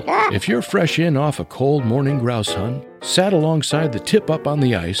table. If you're fresh in off a cold morning grouse hunt, sat alongside the tip up on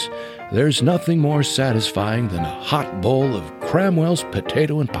the ice, there's nothing more satisfying than a hot bowl of Cramwell's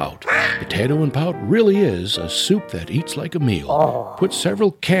Potato and Pout. Potato and Pout really is a soup that eats like a meal. Put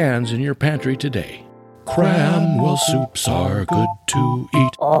several cans in your pantry today. Cramwell soups are good to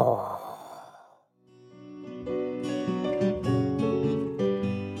eat.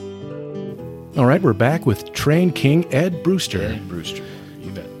 All right, we're back with Train King Ed Brewster. Ed Brewster,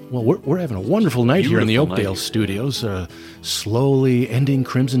 you bet. Well, we're having a wonderful night here in the Oakdale studios. Slowly ending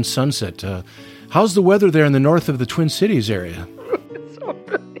crimson sunset. How's the weather there in the north of the Twin Cities area? It's so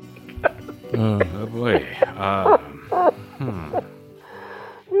really Oh boy.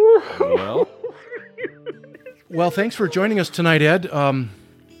 Well, thanks for joining us tonight, Ed.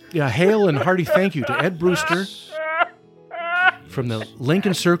 Hail and hearty thank you to Ed Brewster from the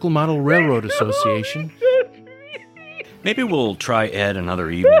Lincoln Circle Model Railroad Association. Maybe we'll try Ed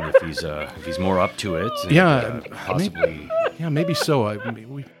another evening if he's more up to it. And, possibly. Maybe so.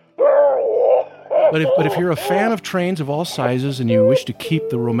 But if you're a fan of trains of all sizes and you wish to keep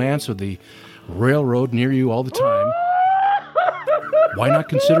the romance of the railroad near you all the time, why not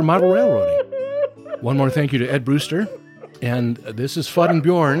consider model railroading? One more thank you to Ed Brewster. And this is Fudd and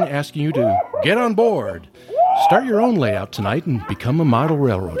Bjorn asking you to get on board. Start your own layout tonight and become a model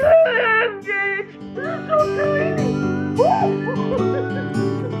railroader.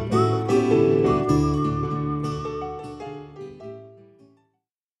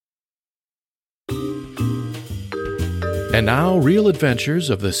 And now, Real Adventures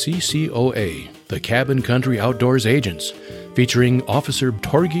of the CCOA, the Cabin Country Outdoors Agents, featuring Officer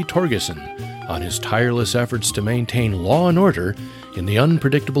Torgi Torgerson on his tireless efforts to maintain law and order in the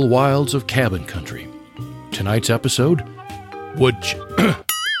unpredictable wilds of Cabin Country. Tonight's episode, Woodchucks.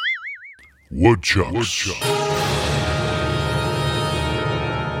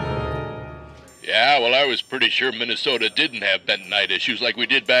 Yeah, well, I was pretty sure Minnesota didn't have bentonite issues like we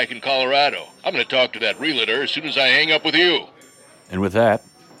did back in Colorado. I'm going to talk to that realtor as soon as I hang up with you. And with that,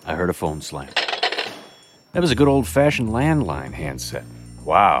 I heard a phone slam. That was a good old-fashioned landline handset.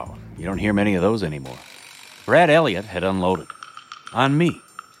 Wow, you don't hear many of those anymore. Brad Elliott had unloaded. On me.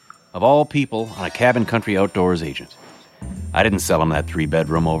 Of all people, on a Cabin Country Outdoors agent. I didn't sell him that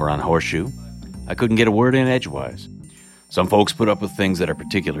 3-bedroom over on Horseshoe. I couldn't get a word in edgewise. Some folks put up with things that are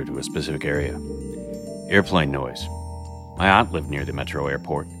particular to a specific area. Airplane noise. My aunt lived near the metro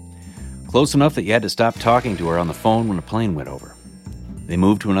airport. Close enough that you had to stop talking to her on the phone when a plane went over. They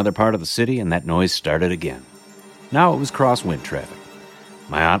moved to another part of the city and that noise started again. Now it was crosswind traffic.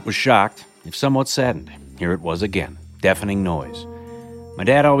 My aunt was shocked, if somewhat saddened. Here it was again. Deafening noise. My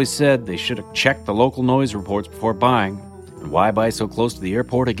dad always said they should have checked the local noise reports before buying. And why buy so close to the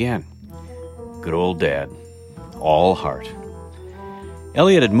airport again? Good old Dad. All heart.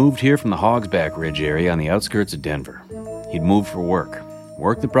 Elliot had moved here from the Hogsback Ridge area on the outskirts of Denver. He'd moved for work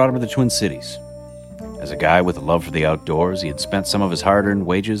that brought him to the Twin Cities. As a guy with a love for the outdoors, he had spent some of his hard-earned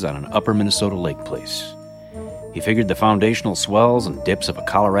wages on an upper Minnesota lake place. He figured the foundational swells and dips of a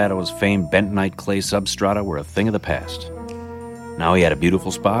Colorado's famed bentonite clay substrata were a thing of the past. Now he had a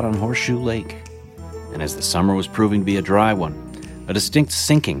beautiful spot on Horseshoe Lake. And as the summer was proving to be a dry one, a distinct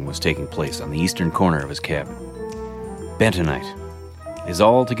sinking was taking place on the eastern corner of his cabin. Bentonite is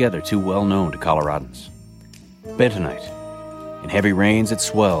altogether too well known to Coloradans. Bentonite. In heavy rains, it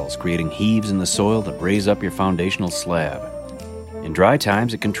swells, creating heaves in the soil that raise up your foundational slab. In dry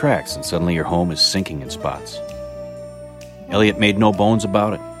times, it contracts, and suddenly your home is sinking in spots. Elliot made no bones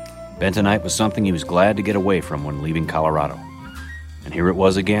about it. Bentonite was something he was glad to get away from when leaving Colorado. And here it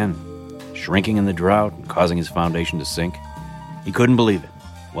was again, shrinking in the drought and causing his foundation to sink. He couldn't believe it.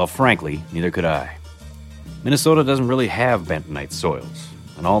 Well, frankly, neither could I. Minnesota doesn't really have bentonite soils,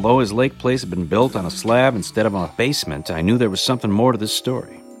 and although his lake place had been built on a slab instead of on a basement, I knew there was something more to this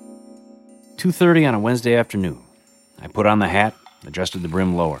story. 2:30 on a Wednesday afternoon. I put on the hat, adjusted the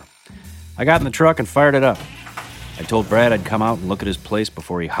brim lower. I got in the truck and fired it up. I told Brad I'd come out and look at his place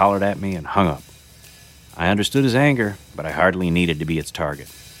before he hollered at me and hung up. I understood his anger, but I hardly needed to be its target.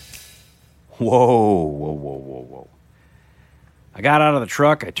 Whoa. I got out of the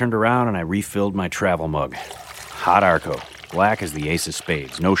truck, I turned around, and I refilled my travel mug. Hot Arco, black as the ace of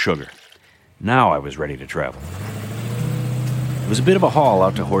spades, no sugar. Now I was ready to travel. It was a bit of a haul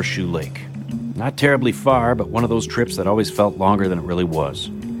out to Horseshoe Lake. Not terribly far, but one of those trips that always felt longer than it really was.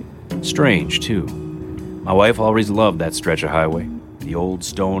 Strange, too. My wife always loved that stretch of highway, the old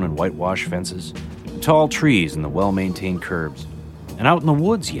stone and whitewash fences, the tall trees and the well-maintained curbs. And out in the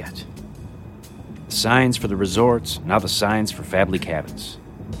woods yet. The signs for the resorts, now the signs for family cabins.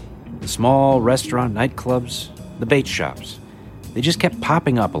 The small restaurant nightclubs, the bait shops. They just kept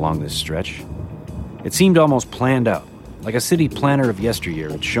popping up along this stretch. It seemed almost planned out. Like a city planner of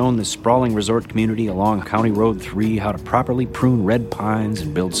yesteryear had shown this sprawling resort community along County Road 3 how to properly prune red pines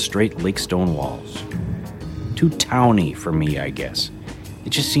and build straight lake stone walls. Too towny for me, I guess.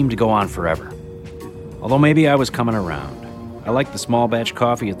 It just seemed to go on forever. Although maybe I was coming around. I liked the small batch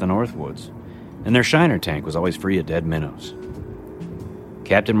coffee at the Northwoods, and their Shiner tank was always free of dead minnows.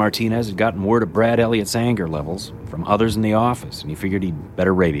 Captain Martinez had gotten word of Brad Elliott's anger levels from others in the office, and he figured he'd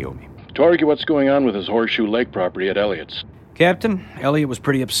better radio me. Torgy, what's going on with his Horseshoe Lake property at Elliott's? Captain, Elliott was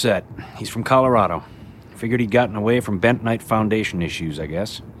pretty upset. He's from Colorado. Figured he'd gotten away from bentonite foundation issues, I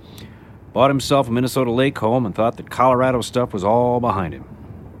guess. Bought himself a Minnesota lake home and thought that Colorado stuff was all behind him.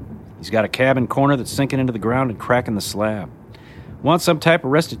 He's got a cabin corner that's sinking into the ground and cracking the slab. Wants some type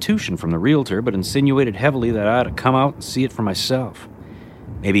of restitution from the realtor, but insinuated heavily that I ought to come out and see it for myself.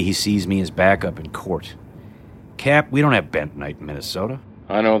 Maybe he sees me as backup in court. Cap, we don't have bentonite in Minnesota.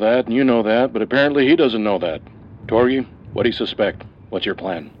 I know that, and you know that, but apparently he doesn't know that. Torgy, what do you suspect? What's your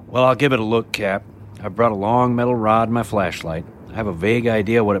plan? Well, I'll give it a look, Cap. I've brought a long metal rod and my flashlight. I have a vague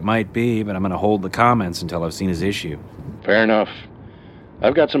idea what it might be, but I'm going to hold the comments until I've seen his issue. Fair enough.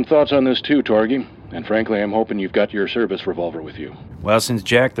 I've got some thoughts on this too, Torgy, and frankly, I'm hoping you've got your service revolver with you. Well, since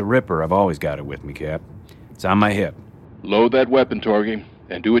Jack the Ripper, I've always got it with me, Cap. It's on my hip. Load that weapon, Torgy,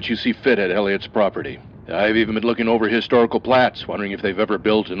 and do what you see fit at Elliott's property. I've even been looking over historical plats, wondering if they've ever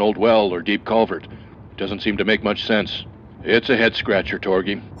built an old well or deep culvert. It doesn't seem to make much sense. It's a head-scratcher,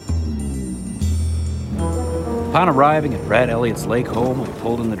 Torgy. Upon arriving at Brad Elliott's lake home, I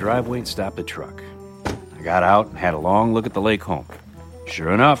pulled in the driveway and stopped the truck. I got out and had a long look at the lake home.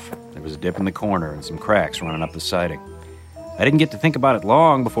 Sure enough, there was a dip in the corner and some cracks running up the siding. I didn't get to think about it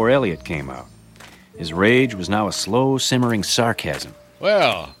long before Elliott came out. His rage was now a slow, simmering sarcasm.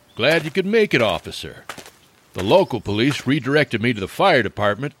 Well, glad you could make it, officer. The local police redirected me to the fire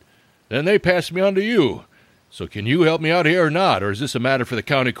department, then they passed me on to you. So can you help me out here or not, or is this a matter for the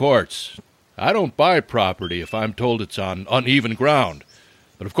county courts? I don't buy property if I'm told it's on uneven ground.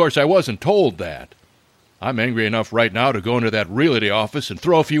 But of course I wasn't told that. I'm angry enough right now to go into that realty office and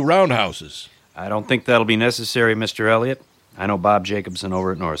throw a few roundhouses. I don't think that'll be necessary, Mr. Elliott. I know Bob Jacobson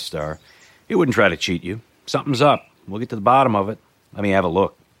over at North Star. He wouldn't try to cheat you. Something's up. We'll get to the bottom of it. Let me have a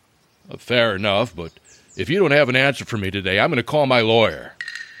look. Fair enough, but if you don't have an answer for me today, I'm going to call my lawyer.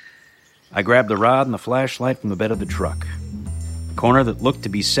 I grabbed the rod and the flashlight from the bed of the truck. The corner that looked to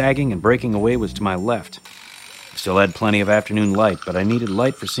be sagging and breaking away was to my left. I still had plenty of afternoon light, but I needed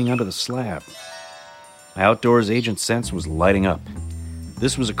light for seeing under the slab. My outdoors agent sense was lighting up.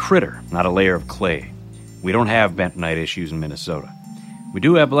 This was a critter, not a layer of clay. We don't have bentonite issues in Minnesota. We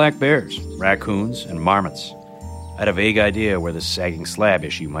do have black bears, raccoons, and marmots. I had a vague idea where this sagging slab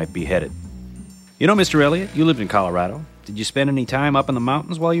issue might be headed. You know, Mr. Elliott, you lived in Colorado. Did you spend any time up in the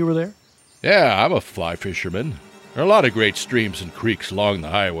mountains while you were there? Yeah, I'm a fly fisherman. There are a lot of great streams and creeks along the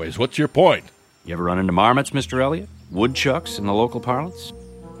highways. What's your point? You ever run into marmots, Mr. Elliott? Woodchucks in the local parlance?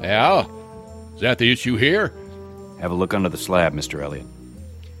 Yeah? Is that the issue here? Have a look under the slab, Mr. Elliott.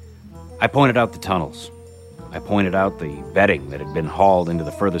 I pointed out the tunnels. I pointed out the bedding that had been hauled into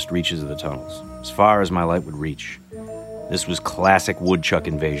the furthest reaches of the tunnels, as far as my light would reach. This was classic woodchuck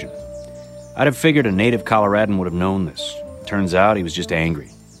invasion. I'd have figured a native Coloradan would have known this. Turns out he was just angry.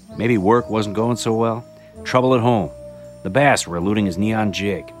 Maybe work wasn't going so well. Trouble at home. The bass were eluding his neon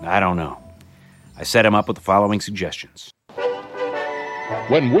jig. I don't know. I set him up with the following suggestions.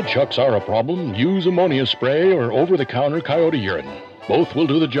 When woodchucks are a problem, use ammonia spray or over-the-counter coyote urine. Both will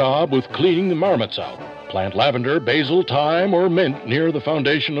do the job with cleaning the marmots out. Plant lavender, basil, thyme, or mint near the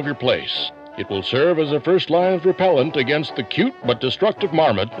foundation of your place. It will serve as a first line of repellent against the cute but destructive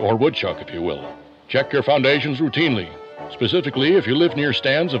marmot, or woodchuck, if you will. Check your foundations routinely, specifically if you live near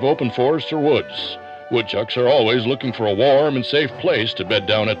stands of open forests or woods. Woodchucks are always looking for a warm and safe place to bed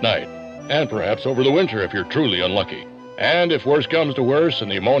down at night, and perhaps over the winter if you're truly unlucky. And if worse comes to worse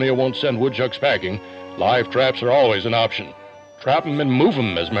and the ammonia won't send woodchucks packing, live traps are always an option. Trap 'em and move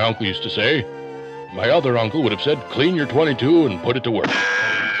 'em, as my uncle used to say. My other uncle would have said, clean your .22 and put it to work.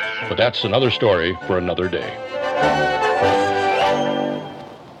 But that's another story for another day.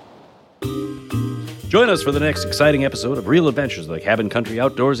 Join us for the next exciting episode of Real Adventures of the Cabin Country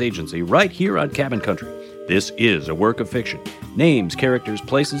Outdoors Agency right here on Cabin Country. This is a work of fiction. Names, characters,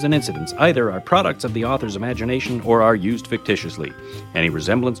 places, and incidents either are products of the author's imagination or are used fictitiously. Any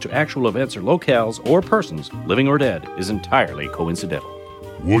resemblance to actual events or locales or persons, living or dead, is entirely coincidental.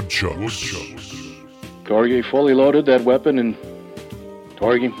 Woodchucks. Torgy fully loaded that weapon and...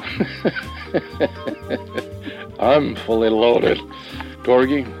 Torgy? I'm fully loaded.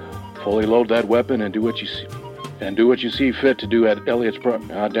 Torgy, fully load that weapon and do what you see. And do what you see fit to do at Elliot's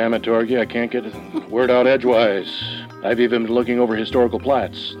God damn it, Torgy, I can't get the word out edgewise. I've even been looking over historical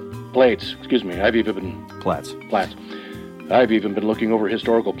plates. I've even been... Plats. I've even been looking over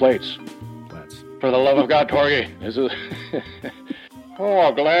historical plates. Plats. For the love of God, Torgy. This is...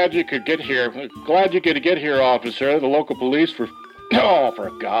 Oh, glad you could get here. Glad you could get here, officer. The local police for... Oh, for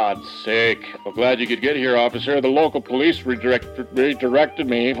God's sake. Well, glad you could get here, officer. The local police redirected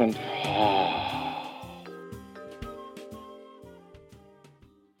me when...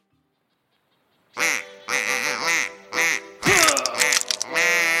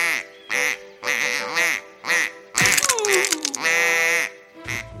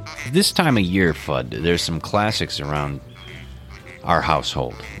 This time of year, Fudd, there's some classics around our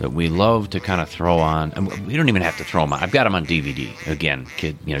household that we love to kind of throw on. And we don't even have to throw them on. I've got them on DVD. Again,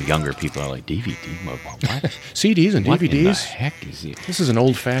 younger people are like, DVD? What? CDs and DVDs? What in the heck is it? This is an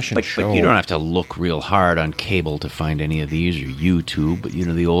old-fashioned show. But you don't have to look real hard on cable to find any of these, or YouTube. But,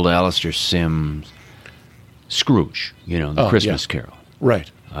 the old Alistair Sims, Scrooge, the Christmas Carol.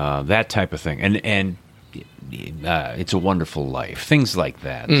 Right. That type of thing. And It's a Wonderful Life. Things like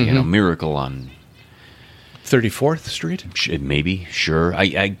that. Mm-hmm. Miracle on 34th Street? Maybe, sure.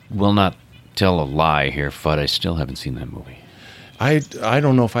 I will not tell a lie here, Fudd. I still haven't seen that movie. I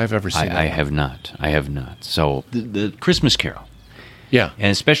don't know if I've ever seen it. I have not. So, the Christmas Carol. Yeah.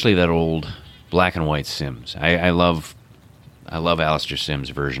 And especially that old black and white Sims. I love Alistair Sims'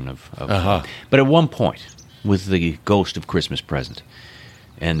 version of But at one point, with the Ghost of Christmas Present,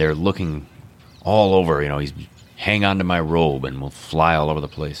 and they're looking all over, he's hang on to my robe and we'll fly all over the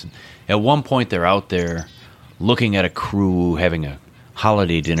place. And at one point, they're out there looking at a crew having a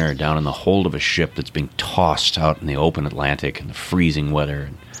holiday dinner down in the hold of a ship that's being tossed out in the open Atlantic in the freezing weather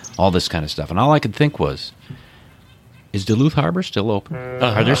and all this kind of stuff. And all I could think was, is Duluth Harbor still open?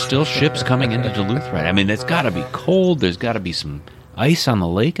 Are there still ships coming into Duluth? Right. I mean, it's got to be cold. There's got to be some ice on the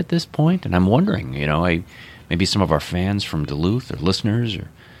lake at this point. And I'm wondering, maybe some of our fans from Duluth or listeners or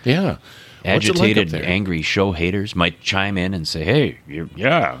agitated, angry show haters might chime in and say, hey,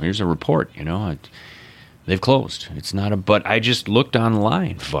 here's a report. They've closed. It's not a... But I just looked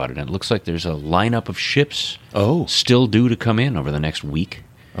online, Fudd, and it looks like there's a lineup of ships still due to come in over the next week.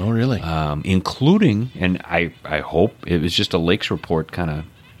 Oh, really? Including, and I hope it was just a Lakes Report kind of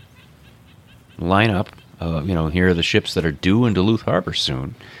lineup. Here are the ships that are due in Duluth Harbor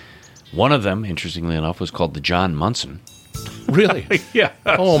soon. One of them, interestingly enough, was called the John Munson. Really? Yeah.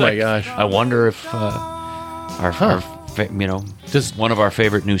 Oh, my gosh. I wonder if does one of our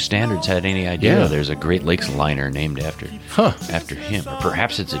favorite new standards had any idea there's a Great Lakes liner named after him. Or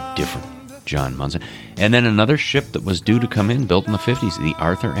perhaps it's a different John Munson. And then another ship that was due to come in, built in the 50s, the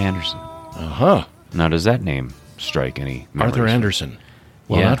Arthur Anderson. Now, does that name strike any memories? Arthur Anderson.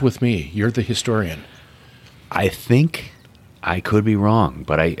 Well, not with me. You're the historian. I think... I could be wrong,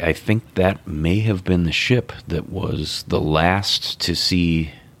 but I think that may have been the ship that was the last to see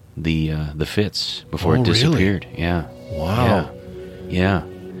the Fitz before it disappeared. Really? Yeah. Wow. Yeah.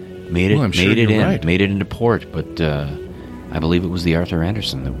 Made it into port, but I believe it was the Arthur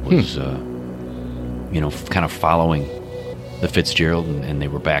Anderson that was kind of following the Fitzgerald, and they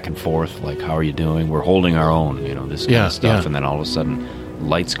were back and forth like, how are you doing? We're holding our own, this kind of stuff, and then all of a sudden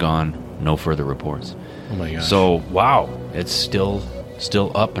lights gone, no further reports. Oh my gosh. So, wow, it's still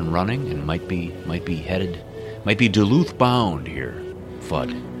up and running and might be Duluth bound here,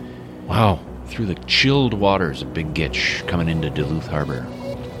 Fudd. Wow. through the chilled waters of Big Gitch coming into Duluth Harbor.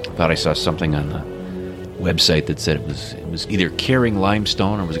 Thought I saw something on the website that said it was either carrying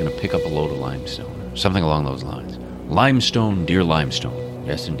limestone or was going to pick up a load of limestone. Something along those lines. Limestone, dear limestone.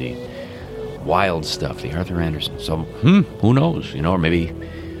 Yes, indeed. Wild stuff, the Arthur Anderson. So, who knows? Or maybe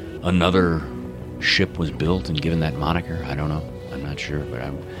another ship was built and given that moniker. I don't know. I'm not sure. But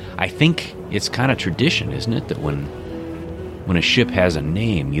I think it's kind of tradition, isn't it? That when a ship has a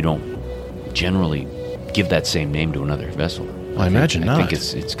name, you don't generally give that same name to another vessel. I imagine not. I think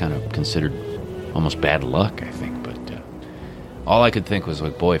it's kind of considered almost bad luck, I think. But all I could think was,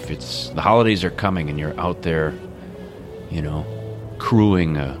 like, boy, if the holidays are coming and you're out there,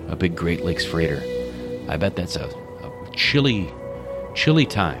 crewing a big Great Lakes freighter, I bet that's a chilly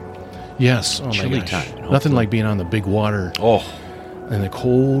time. Yes. Oh, chilly my gosh. time. Nothing like being on the big water. Oh. And the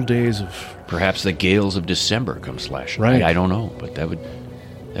cold days of... Perhaps the gales of December come slashing. Right. I don't know, but that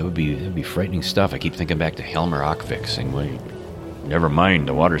would be frightening stuff. I keep thinking back to Helmer Aakvik saying, well, never mind,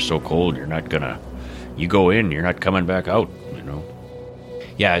 the water's so cold, you go in, you're not coming back out,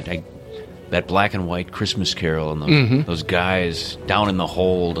 Yeah, that black and white Christmas Carol and those guys down in the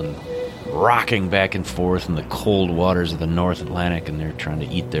hold and rocking back and forth in the cold waters of the North Atlantic, and they're trying to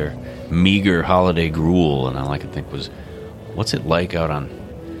eat their meager holiday gruel, and all I could think was, what's it like out on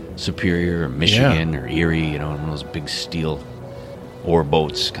Superior or Michigan or Erie, in one of those big steel oar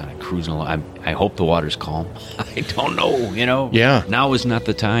boats kind of cruising along. I hope the water's calm. I don't know, Yeah. Now is not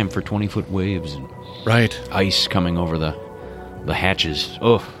the time for 20-foot waves and ice coming over the hatches.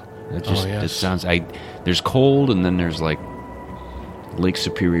 Oh, it sounds... There's cold, and then there's like Lake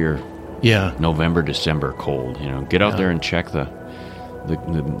Superior, November, December cold. Get out there and check the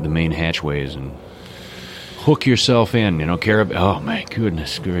main hatchways and hook yourself in. Caribou. Oh my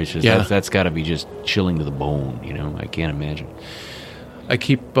goodness gracious, that's got to be just chilling to the bone. I can't imagine. I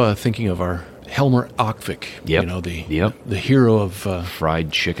keep thinking of our Helmer Aakvik. Yep. The hero of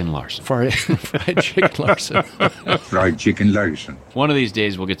Fried Chicken Larson. Fried Chicken Larson. Fried Chicken Larson. One of these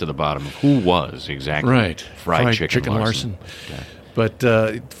days we'll get to the bottom of who was exactly Fried Chicken Larson. Okay. But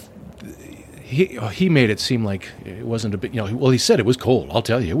he made it seem like it wasn't a bit. Well, he said it was cold. I'll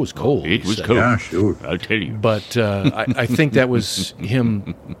tell you, it was cold. It was cold. Yeah, sure. I'll tell you. But I think that was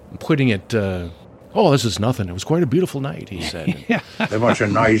him putting it. This is nothing. It was quite a beautiful night, he said. There was a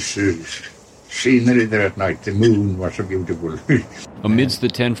nice scenery there at night. The moon was so beautiful. Amidst the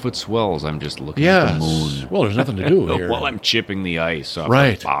 10-foot swells, I'm just looking at the moon. Well, there's nothing to do here. While I'm chipping the ice off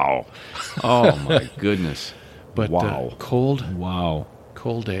the bow. Oh, my goodness. But wow. Cold. Wow.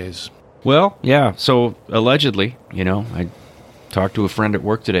 Cold days. Well, yeah. So allegedly, I talked to a friend at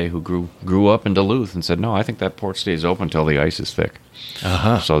work today who grew up in Duluth and said, no, I think that port stays open until the ice is thick.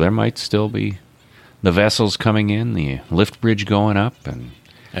 So there might still be the vessels coming in, the lift bridge going up, and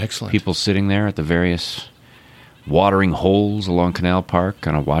excellent people sitting there at the various watering holes along Canal Park,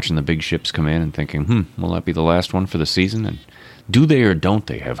 kind of watching the big ships come in and thinking, will that be the last one for the season? And do they or don't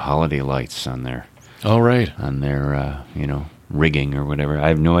they have holiday lights on their rigging or whatever? I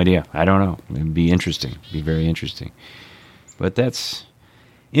have no idea. I don't know. It'd be interesting. It'd be very interesting. But that's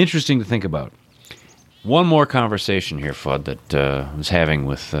interesting to think about. One more conversation here, Fudd, that I was having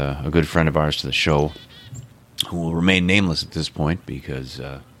with a good friend of ours to the show, who will remain nameless at this point because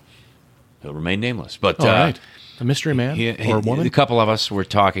he'll remain nameless. But all right. A mystery man or woman? A couple of us were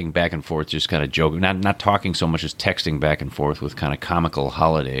talking back and forth, just kind of joking, not talking so much as texting back and forth with kind of comical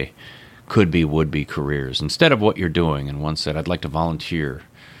holiday could-be, would-be careers instead of what you're doing. And one said, I'd like to volunteer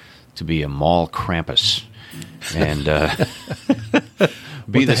to be a mall Krampus and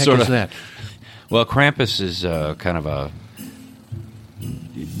be the sort of that. Well, Krampus is kind of a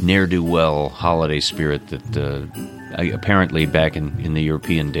ne'er-do-well holiday spirit that apparently back in the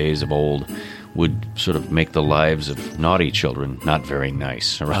European days of old would sort of make the lives of naughty children not very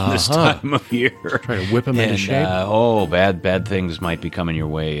nice around this time of year. Try to whip them into shape. Bad things might be coming your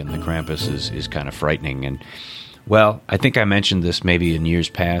way, and the Krampus is kind of frightening. And, well, I think I mentioned this maybe in years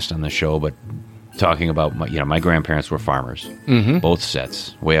past on the show, but talking about, my grandparents were farmers, both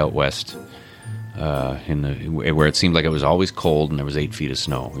sets, way out west. Where it seemed like it was always cold and there was 8 feet of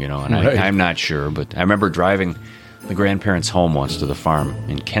snow, and I'm not sure, but I remember driving the grandparents' home once to the farm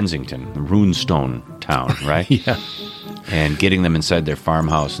in Kensington, the Runestone town, right? Yeah. And getting them inside their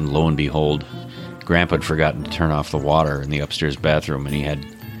farmhouse, and lo and behold, Grandpa had forgotten to turn off the water in the upstairs bathroom, and he had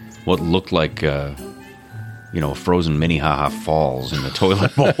what looked like a frozen Minnehaha Falls in the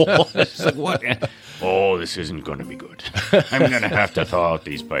toilet bowl. It's like, what? Oh, this isn't going to be good. I'm going to have to thaw out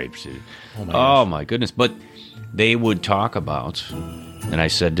these pipes. Oh, my goodness. But they would talk about, and I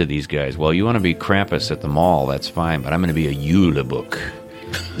said to these guys, well, you want to be Krampus at the mall, that's fine, but I'm going to be a Yule book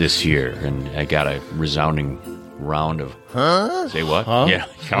this year, and I got a resounding round of Say what? Huh? Yeah,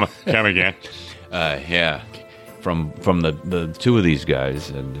 come again. Yeah, from the two of these guys,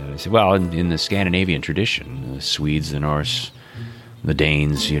 and I said, well, in the Scandinavian tradition, the Swedes, the Norse, the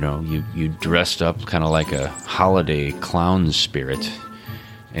Danes, you dressed up kind of like a holiday clown spirit,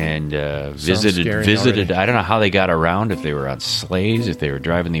 and visited. I don't know how they got around, if they were on sleighs, if they were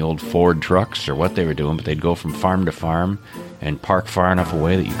driving the old Ford trucks, or what they were doing, but they'd go from farm to farm and park far enough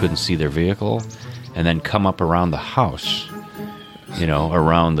away that you couldn't see their vehicle, and then come up around the house,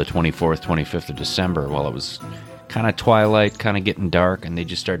 around the 24th, 25th of December, while it was kind of twilight, kind of getting dark, and they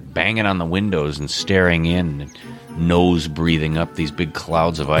just start banging on the windows and staring in, and nose breathing up these big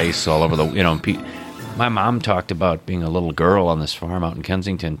clouds of ice all over the, my mom talked about being a little girl on this farm out in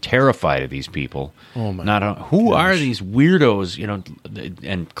Kensington, terrified of these people. Oh my! Who are these weirdos?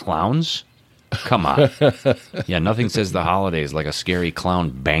 And clowns. Come on. Yeah, nothing says the holidays like a scary clown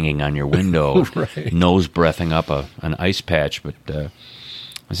banging on your window, right. Nose breathing up an ice patch. But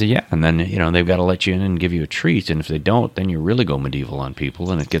I said, yeah, and then they've got to let you in and give you a treat, and if they don't, then you really go medieval on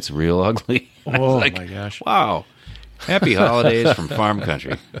people, and it gets real ugly. Oh my gosh! Wow, happy holidays from farm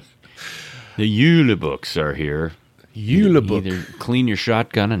country. The Yule books are here. Yule book. Either clean your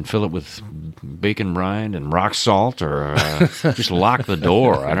shotgun and fill it with bacon brine and rock salt, or just lock the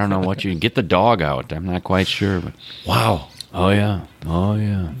door. I don't know what you get the dog out. I'm not quite sure. But wow. Oh yeah.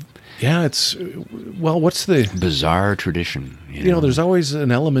 Yeah, it's what's the bizarre tradition? There's always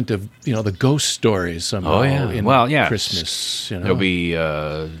an element of the ghost stories somehow. Oh yeah. In Christmas. There'll be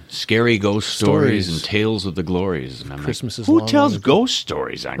scary ghost stories and tales of the glories. And I'm Christmas like, is who long, tells long ago. ghost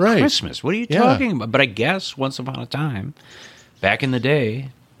stories on Right. Christmas? What are you talking about? But I guess once upon a time, back in the day,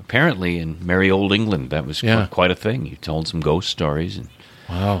 apparently in merry old England, that was quite a thing. You told some ghost stories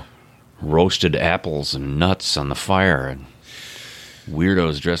and roasted apples and nuts on the fire, and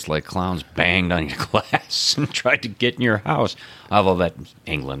weirdos dressed like clowns banged on your glass and tried to get in your house. Although that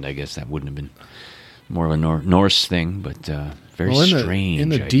England, I guess that wouldn't have been more of a Norse thing, but very strange. In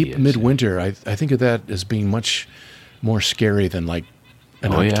the deep midwinter, I think of that as being much more scary than like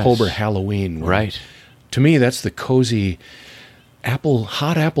an October Halloween. Right. To me, that's the cozy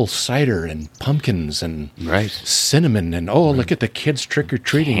hot apple cider and pumpkins and cinnamon and look at the kids trick or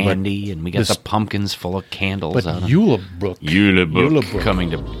treating, candy, and we got the pumpkins full of candles. But on Yule book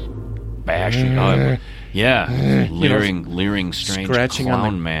coming to bash you. Leering strange scratching clown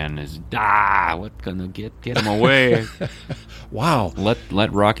on the... man is what gonna get him away? Wow!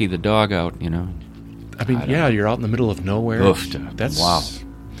 Let Rocky the dog out. I mean, you're out in the middle of nowhere. Oofta. That's wow.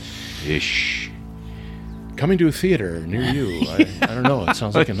 Ish. Coming to a theater near you. I don't know. It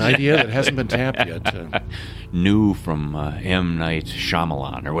sounds like an idea that hasn't been tapped yet. New from M. Night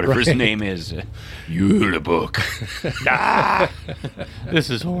Shyamalan, or whatever his name is. Yule book. This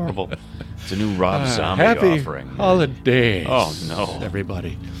is horrible. It's a new Rob Zombie offering. Happy holidays. Oh, no.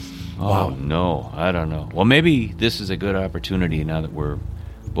 Everybody. Wow. Oh, no. I don't know. Well, maybe this is a good opportunity now that we're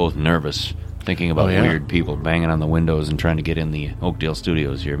both nervous, thinking about weird people banging on the windows and trying to get in the Oakdale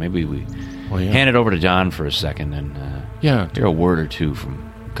studios here. Maybe we hand it over to Don for a second and hear a word or two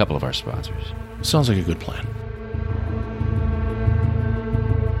from a couple of our sponsors. Sounds like a good plan.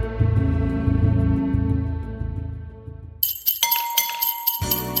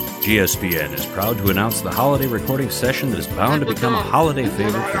 GSPN is proud to announce the holiday recording session that is bound to become a holiday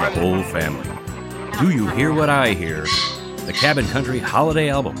favorite for the whole family. Do You Hear What I Hear? The Cabin Country Holiday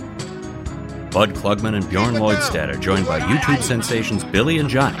Album. Bud Klugman and Bjorn Lloydstad are joined by YouTube sensations Billy and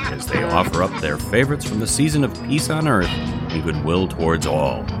Johnny as they offer up their favorites from the season of peace on earth and goodwill towards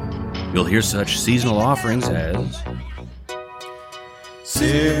all. You'll hear such seasonal offerings as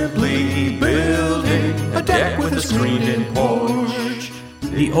Simply building a deck with a screened-in porch.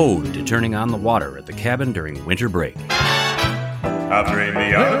 The Ode to Turning on the Water at the Cabin during winter break. I bring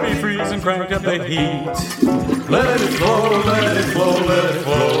the army freeze and crank up the heat. Let it flow, let it flow, let it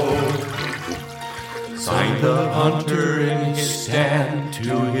flow. Signed the hunter in his stand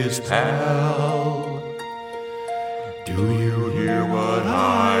to his pal. Do you hear what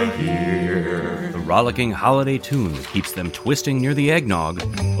I hear? The rollicking holiday tune that keeps them twisting near the eggnog,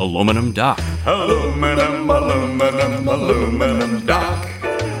 Aluminum Dock. Aluminum, aluminum, aluminum dock.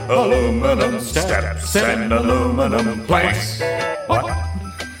 Aluminum steps and aluminum planks. What?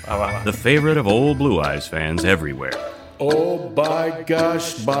 The favorite of old Blue Eyes fans everywhere. Oh, by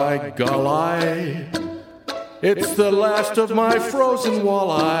gosh, by golly, it's the last of my frozen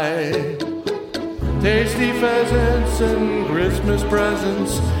walleye. Tasty pheasants and Christmas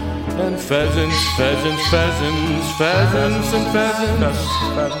presents, and pheasants, pheasants, pheasants, pheasants, and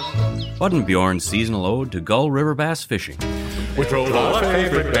pheasants. Bud and Bjorn's seasonal ode to Gull River bass fishing. We trolled our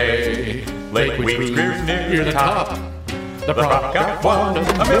favorite bay, Lake Weeksbury near the top. The prop got won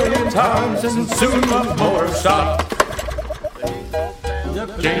 1,000,000 times and soon much more stop.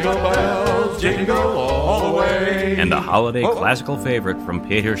 Jingle bells, jingle all the way. And the holiday classical favorite from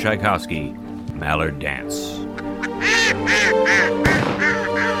Peter Tchaikovsky, Mallard Dance.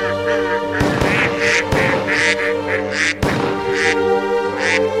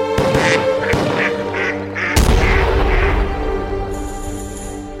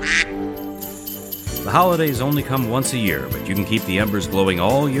 The holidays only come once a year, but you can keep the embers glowing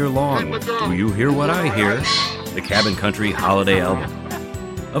all year long. Do you hear what I hear? The Cabin Country Holiday Album.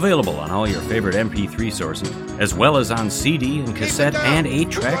 Available on all your favorite MP3 sources, as well as on CD and cassette and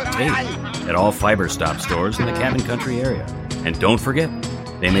 8-track tape at all Fiber Stop stores in the Cabin Country area. And don't forget,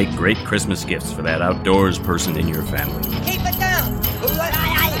 they make great Christmas gifts for that outdoors person in your family. Keep it down!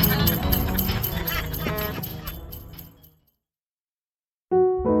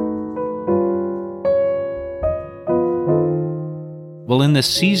 Well, in the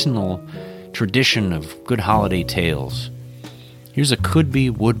seasonal tradition of good holiday tales, here's a could-be,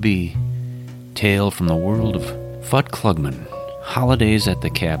 would-be tale from the world of Fudd Klugman, Holidays at the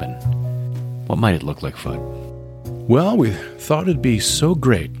Cabin. What might it look like, Fudd? Well, we thought it'd be so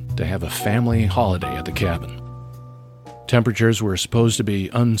great to have a family holiday at the cabin. Temperatures were supposed to be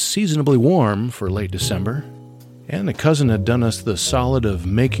unseasonably warm for late December, and the cousin had done us the solid of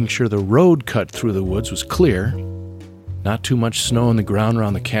making sure the road cut through the woods was clear. Not too much snow on the ground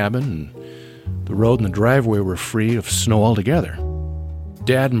around the cabin, and the road and the driveway were free of snow altogether.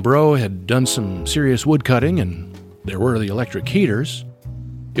 Dad and Bro had done some serious wood cutting, and there were the electric heaters.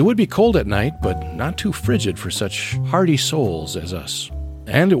 It would be cold at night, but not too frigid for such hardy souls as us.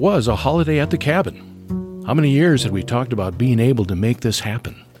 And it was a holiday at the cabin. How many years had we talked about being able to make this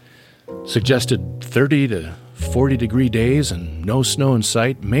happen? Suggested 30 to 40-degree days and no snow in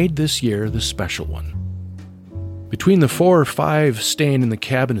sight made this year the special one. Between the 4 or 5 staying in the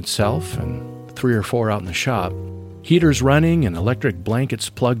cabin itself and 3 or 4 out in the shop, heaters running and electric blankets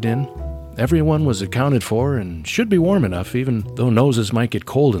plugged in, everyone was accounted for and should be warm enough even though noses might get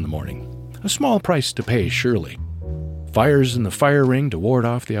cold in the morning. A small price to pay, surely. Fires in the fire ring to ward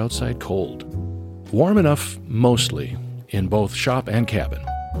off the outside cold. Warm enough, mostly, in both shop and cabin.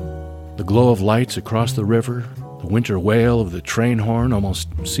 The glow of lights across the river, the winter wail of the train horn almost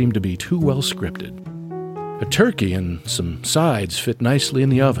seemed to be too well scripted. A turkey and some sides fit nicely in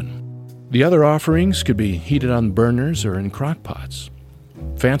the oven. The other offerings could be heated on burners or in crock pots.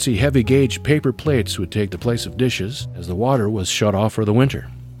 Fancy heavy-gauge paper plates would take the place of dishes, as the water was shut off for the winter.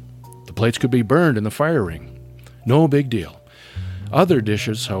 The plates could be burned in the fire ring. No big deal. Other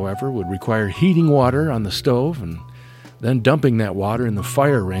dishes, however, would require heating water on the stove and then dumping that water in the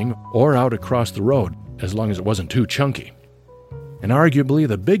fire ring or out across the road, as long as it wasn't too chunky. And arguably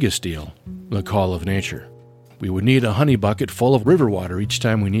the biggest deal, the call of nature. We would need a honey bucket full of river water each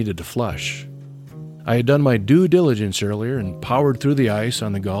time we needed to flush. I had done my due diligence earlier and powered through the ice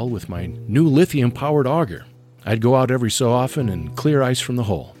on the Gull with my new lithium-powered auger. I'd go out every so often and clear ice from the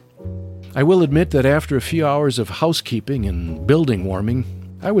hole. I will admit that after a few hours of housekeeping and building warming,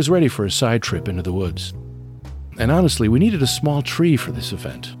 I was ready for a side trip into the woods. And honestly, we needed a small tree for this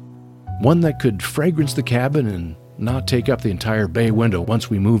event. One that could fragrance the cabin and not take up the entire bay window once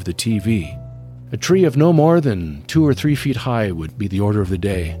we moved the TV. A tree of no more than 2 or 3 feet high would be the order of the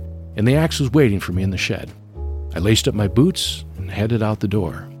day, and the axe was waiting for me in the shed. I laced up my boots and headed out the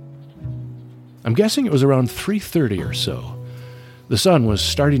door. I'm guessing it was around 3:30 or so. The sun was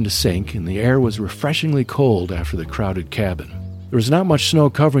starting to sink, and the air was refreshingly cold after the crowded cabin. There was not much snow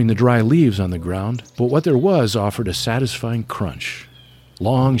covering the dry leaves on the ground, but what there was offered a satisfying crunch.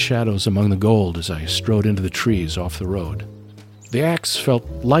 Long shadows among the gold as I strode into the trees off the road. The axe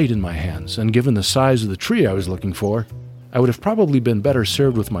felt light in my hands, and given the size of the tree I was looking for, I would have probably been better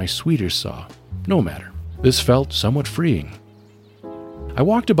served with my sweeter saw. No matter. This felt somewhat freeing. I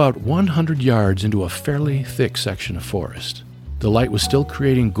walked about 100 yards into a fairly thick section of forest. The light was still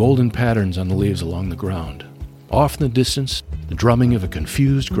creating golden patterns on the leaves along the ground. Off in the distance, the drumming of a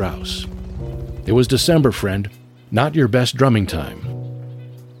confused grouse. It was December, friend. Not your best drumming time.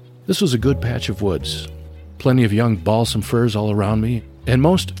 This was a good patch of woods. Plenty of young balsam firs all around me, and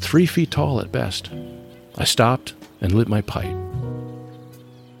most 3 feet tall at best. I stopped and lit my pipe.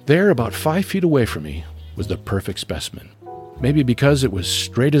 There, about 5 feet away from me, was the perfect specimen. Maybe because it was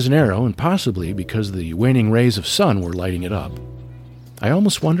straight as an arrow, and possibly because the waning rays of sun were lighting it up. I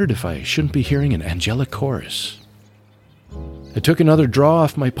almost wondered if I shouldn't be hearing an angelic chorus. I took another draw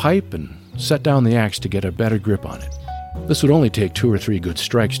off my pipe and set down the axe to get a better grip on it. This would only take 2 or 3 good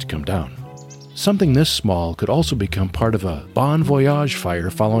strikes to come down. something this small could also become part of a bon voyage fire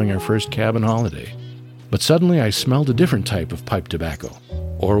following our first cabin holiday. But suddenly I smelled a different type of pipe tobacco.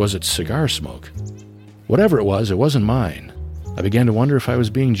 Or was it cigar smoke? Whatever it wasn't mine. I began to wonder if I was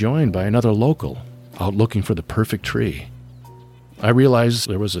being joined by another local, out looking for the perfect tree. I realized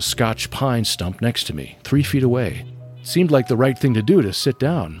there was a Scotch pine stump next to me, 3 feet away. Seemed like the right thing to do to sit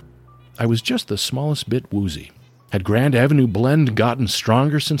down. I was just the smallest bit woozy. Had Grand Avenue Blend gotten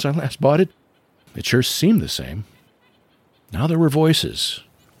stronger since I last bought it? It sure seemed the same. Now there were voices.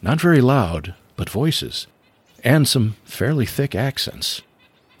 Not very loud, but voices. And some fairly thick accents.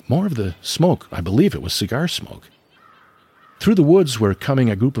 More of the smoke. I believe it was cigar smoke. Through the woods were coming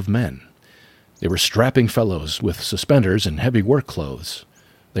a group of men. They were strapping fellows with suspenders and heavy work clothes.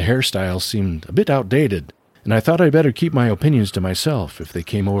 The hairstyles seemed a bit outdated, and I thought I'd better keep my opinions to myself if they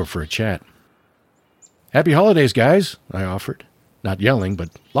came over for a chat. "Happy holidays, guys," I offered, not yelling, but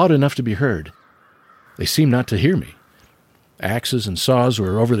loud enough to be heard. They seemed not to hear me. Axes and saws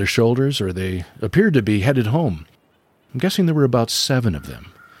were over their shoulders, or they appeared to be headed home. I'm guessing there were about 7 of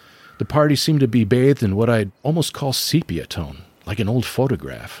them. The party seemed to be bathed in what I'd almost call sepia tone, like an old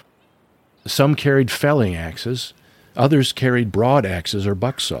photograph. Some carried felling axes, others carried broad axes or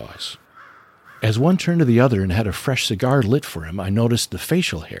buck saws. As one turned to the other and had a fresh cigar lit for him, I noticed the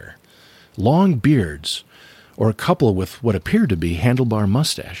facial hair, long beards, or a couple with what appeared to be handlebar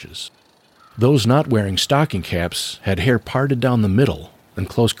mustaches. Those not wearing stocking caps had hair parted down the middle and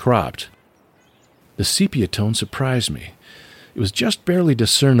close-cropped. The sepia tone surprised me. It was just barely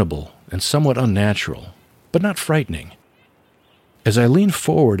discernible and somewhat unnatural, but not frightening. As I leaned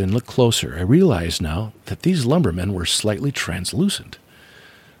forward and looked closer, I realized now that these lumbermen were slightly translucent.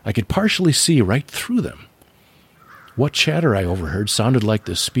 I could partially see right through them. What chatter I overheard sounded like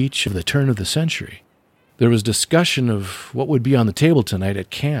the speech of the turn of the century. There was discussion of what would be on the table tonight at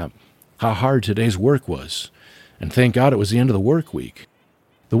camp, how hard today's work was, and thank God it was the end of the work week.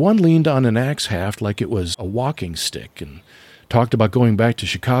 The one leaned on an axe haft like it was a walking stick and talked about going back to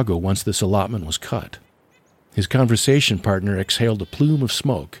Chicago once this allotment was cut. His conversation partner exhaled a plume of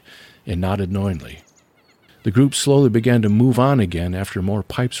smoke and nodded knowingly. The group slowly began to move on again after more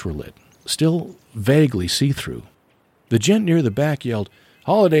pipes were lit, still vaguely see-through. The gent near the back yelled,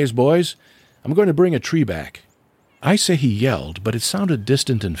 "Holidays, boys! I'm going to bring a tree back." I say he yelled, but it sounded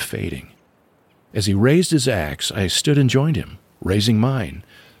distant and fading. As he raised his axe, I stood and joined him, raising mine.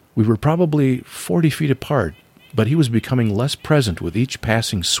 We were probably 40 feet apart, but he was becoming less present with each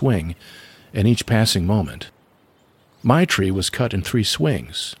passing swing and each passing moment. My tree was cut in 3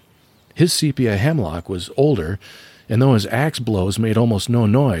 swings. His sepia hemlock was older, and though his axe blows made almost no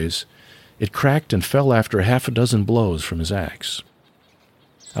noise, it cracked and fell after 6 blows from his axe.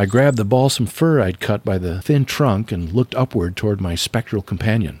 I grabbed the balsam fir I'd cut by the thin trunk and looked upward toward my spectral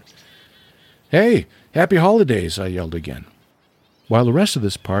companion. "Hey, happy holidays," I yelled again. While the rest of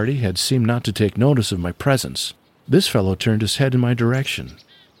this party had seemed not to take notice of my presence, this fellow turned his head in my direction.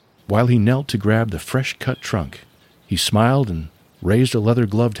 While he knelt to grab the fresh-cut trunk, he smiled and raised a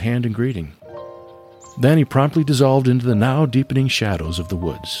leather-gloved hand in greeting. Then he promptly dissolved into the now deepening shadows of the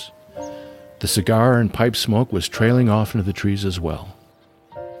woods. The cigar and pipe smoke was trailing off into the trees as well.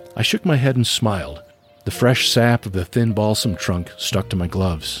 I shook my head and smiled. The fresh sap of the thin balsam trunk stuck to my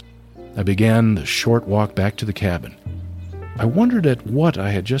gloves. I began the short walk back to the cabin. I wondered at what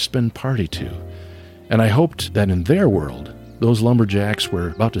I had just been party to, and I hoped that in their world, those lumberjacks were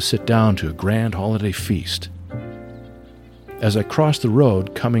about to sit down to a grand holiday feast. As I crossed the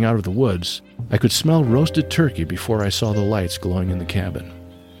road coming out of the woods, I could smell roasted turkey before I saw the lights glowing in the cabin.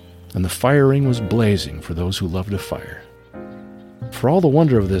 And the fire ring was blazing for those who loved a fire. For all the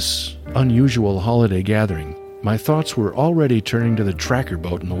wonder of this unusual holiday gathering, my thoughts were already turning to the tracker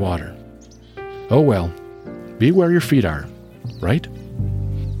boat in the water. Oh well, be where your feet are, right?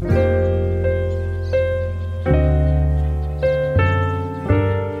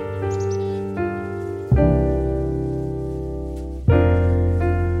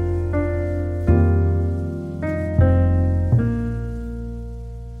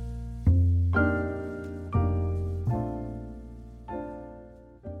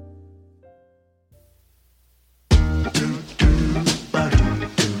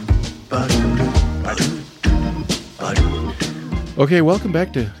 Okay, welcome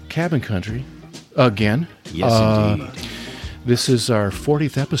back to Cabin Country again. Yes, indeed. This is our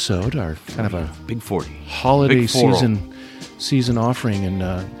 40th episode, our kind of a big 40 holiday season offering.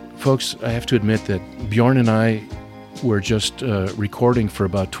 And folks, I have to admit that Bjorn and I were just recording for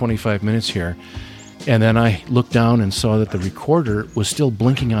about 25 minutes here, and then I looked down and saw that the recorder was still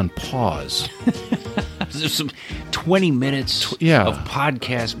blinking on pause. There's some 20 minutes Yeah. of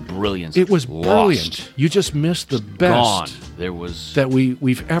podcast brilliance. It was lost. brilliant. You just missed the best Gone. There was that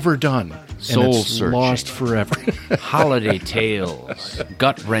we've ever done. Soul and it's searching. lost forever. holiday tales,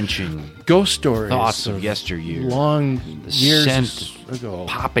 gut-wrenching Ghost stories. thoughts of yesteryear. Long The years scent, ago.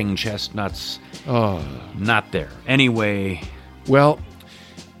 popping chestnuts. Oh. Not there. Anyway, Well,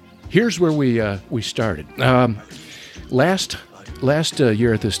 here's where we started. Last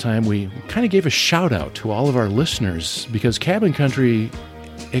year at this time, we kind of gave a shout out to all of our listeners because Cabin Country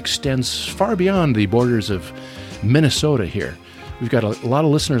extends far beyond the borders of Minnesota here. We've got a lot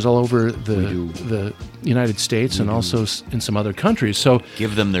of listeners all over the United States and also in some other countries. So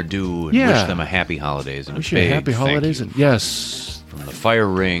give them their due and wish them a happy holidays and wish a you big happy holidays. thank And yes, you from the fire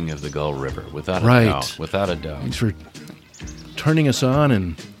ring of the Gull River, without a Right. doubt. Without a doubt. thanks for turning us on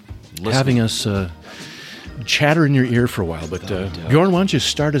and Listen. having us chatter in your ear for a while. But Bjorn, why don't you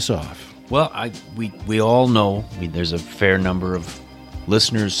start us off? Well, we all know. I mean, there's a fair number of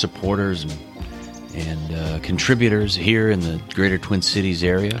listeners, supporters, and contributors here in the Greater Twin Cities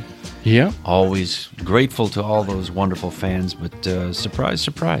area. Yeah. Always grateful to all those wonderful fans, but surprise,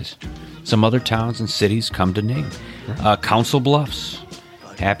 surprise, some other towns and cities come to name. Council Bluffs.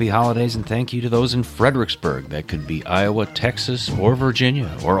 Happy holidays and thank you to those in Fredericksburg. That could be Iowa, Texas, or Virginia,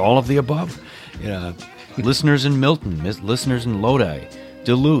 or all of the above. Listeners in Milton, listeners in Lodi,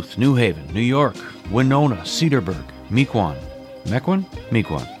 Duluth, New Haven, New York, Winona, Cedarburg, Mequon.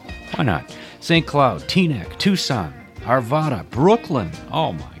 Why not? St. Cloud, Teaneck, Tucson, Arvada, Brooklyn.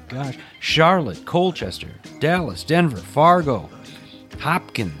 Oh my gosh. Charlotte, Colchester, Dallas, Denver, Fargo,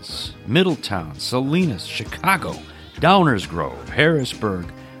 Hopkins, Middletown, Salinas, Chicago, Downers Grove,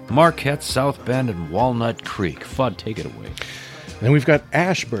 Harrisburg, Marquette, South Bend, and Walnut Creek. Fudd, take it away. Then we've got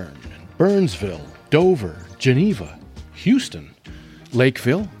Ashburn, Burnsville, Dover, Geneva, Houston,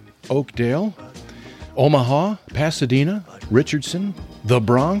 Lakeville, Oakdale, Omaha, Pasadena, Richardson, the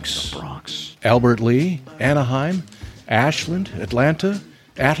Bronx, Albert Lee, Anaheim, Ashland, Atlanta,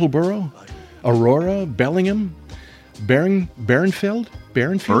 Attleboro, Aurora, Bellingham, Barrenfield,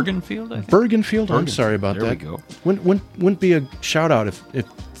 Bergenfield, I think? Bergenfield. I'm sorry about There that. we go. Wouldn't be a shout out if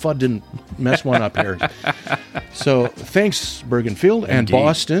Fudd didn't mess one up here. So thanks, Bergenfield and Indeed.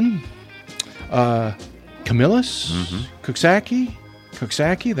 Boston, Camillus,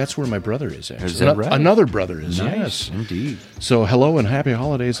 Coxsackie. That's where my brother is. Actually, Is that right? Another brother is. Nice, Yes, indeed. So hello and happy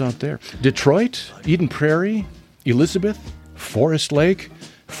holidays out there. Detroit, Eden Prairie, Elizabeth, Forest Lake,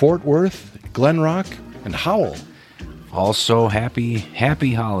 Fort Worth, Glen Rock, and Howell. Also, happy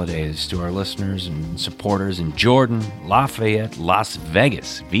holidays to our listeners and supporters in Jordan, Lafayette, Las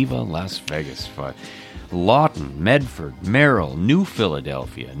Vegas. Viva Las Vegas. Lawton, Medford, Merrill, New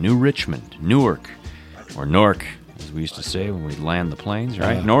Philadelphia, New Richmond, Newark, or Newark, as we used to say when we'd land the planes,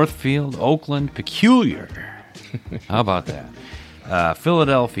 right? Northfield, Oakland, Peculiar. How about that?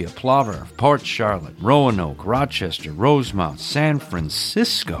 Philadelphia, Plover, Port Charlotte, Roanoke, Rochester, Rosemount, San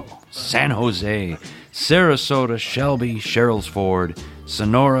Francisco, San Jose, Sarasota, Shelby, Sherrills Ford,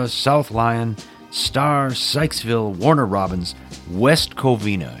 Sonora, South Lyon, Star, Sykesville, Warner Robins, West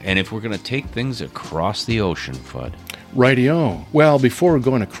Covina. And if we're going to take things across the ocean, Fudd. Rightio. Well, before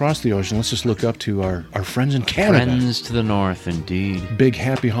going across the ocean, let's just look up to our friends in Canada. Friends to the north, indeed. Big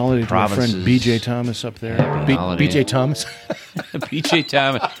happy holiday to our friend Provinces. B.J. Thomas up there. Happy holiday. B.J. Thomas. B.J.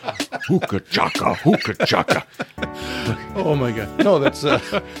 Thomas. Hookah chaka. Oh, my God. No, that's...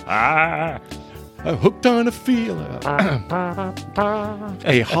 I'm hooked on a feel.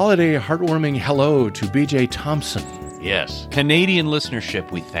 A holiday heartwarming hello to B.J. Thompson. Yes. Canadian listenership,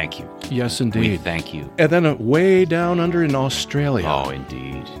 we thank you. Yes, indeed. We thank you. And then way down under in Australia. Oh,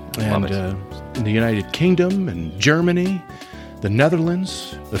 indeed. And in the United Kingdom and Germany, the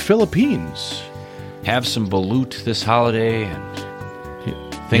Netherlands, the Philippines. Have some balut this holiday and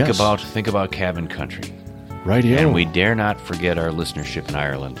think Yes. about Cabin Country. Rightio. And we dare not forget our listenership in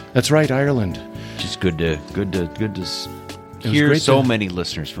Ireland. That's right, Ireland. Just good to was hear great so to- many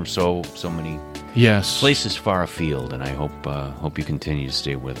listeners from so many Yes. places far afield, and I hope you continue to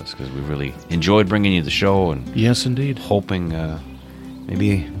stay with us because we really enjoyed bringing you the show and Yes, indeed. hoping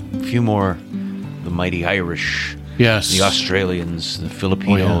maybe a few more the mighty Irish, Yes. the Australians, the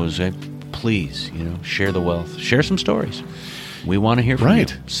Filipinos. Please, share the wealth, share some stories. We want to hear from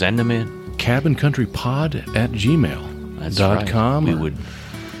Right. you. Send them in. CabinCountryPod@gmail.com. That's right. We would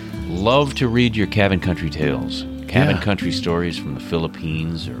love to read your Cabin Country tales, Cabin Country stories from the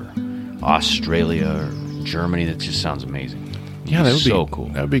Philippines or Australia or Germany. That just sounds amazing. Yeah, that would so be cool.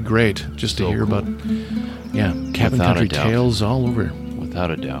 That would be great just to So hear cool. about Cabin Without a Country doubt. tales all over.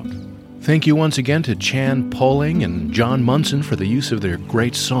 Without a doubt. Thank you once again to Chan Poling and John Munson for the use of their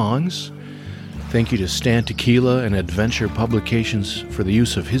great songs. Thank you to Stan Tequila and Adventure Publications for the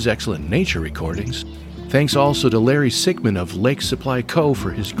use of his excellent nature recordings. Thanks also to Larry Sickman of Lake Supply Co.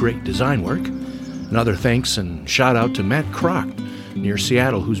 for his great design work. Another thanks and shout out to Matt Kroc near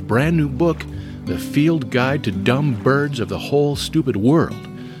Seattle, whose brand new book, The Field Guide to Dumb Birds of the Whole Stupid World,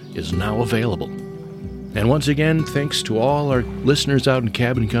 is now available. And once again, thanks to all our listeners out in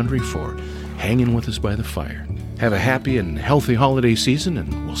Cabin Country for hanging with us by the fire. Have a happy and healthy holiday season,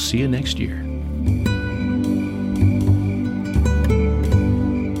 and we'll see you next year.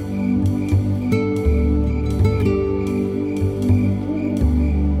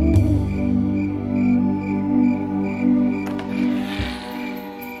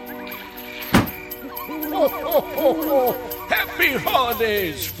 Happy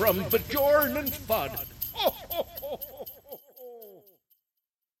holidays from Bjorn and Fudd.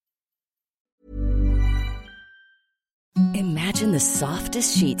 Imagine the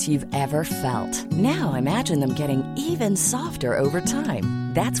softest sheets you've ever felt. Now imagine them getting even softer over time.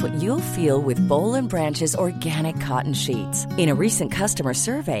 That's what you'll feel with Boll & Branch's organic cotton sheets. In a recent customer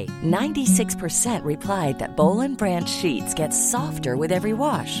survey, 96% replied that Boll & Branch sheets get softer with every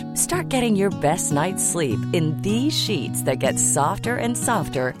wash. Start getting your best night's sleep in these sheets that get softer and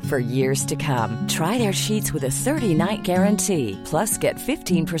softer for years to come. Try their sheets with a 30-night guarantee. Plus, get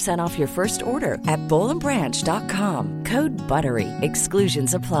 15% off your first order at bollandbranch.com. Code BUTTERY.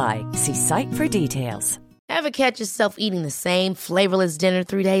 Exclusions apply. See site for details. Ever catch yourself eating the same flavorless dinner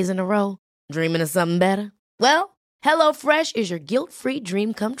 3 days in a row? Dreaming of something better? Well, HelloFresh is your guilt-free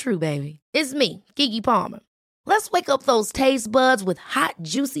dream come true, baby. It's me, Keke Palmer. Let's wake up those taste buds with hot,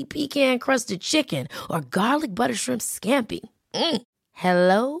 juicy pecan-crusted chicken or garlic butter shrimp scampi.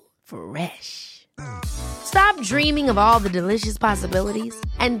 Hello Fresh. Stop dreaming of all the delicious possibilities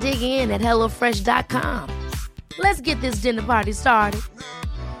and dig in at HelloFresh.com. Let's get this dinner party started.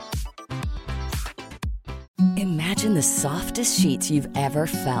 Imagine the softest sheets you've ever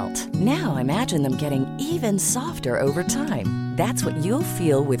felt. Now imagine them getting even softer over time. That's what you'll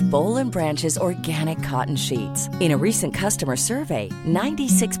feel with Boll & Branch's organic cotton sheets. In a recent customer survey,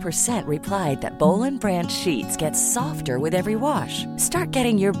 96% replied that Boll & Branch sheets get softer with every wash. Start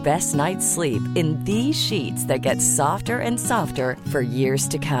getting your best night's sleep in these sheets that get softer and softer for years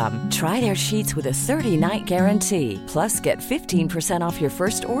to come. Try their sheets with a 30-night guarantee. Plus, get 15% off your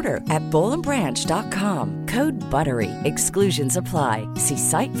first order at bollandbranch.com. Code BUTTERY. Exclusions apply. See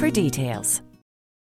site for details.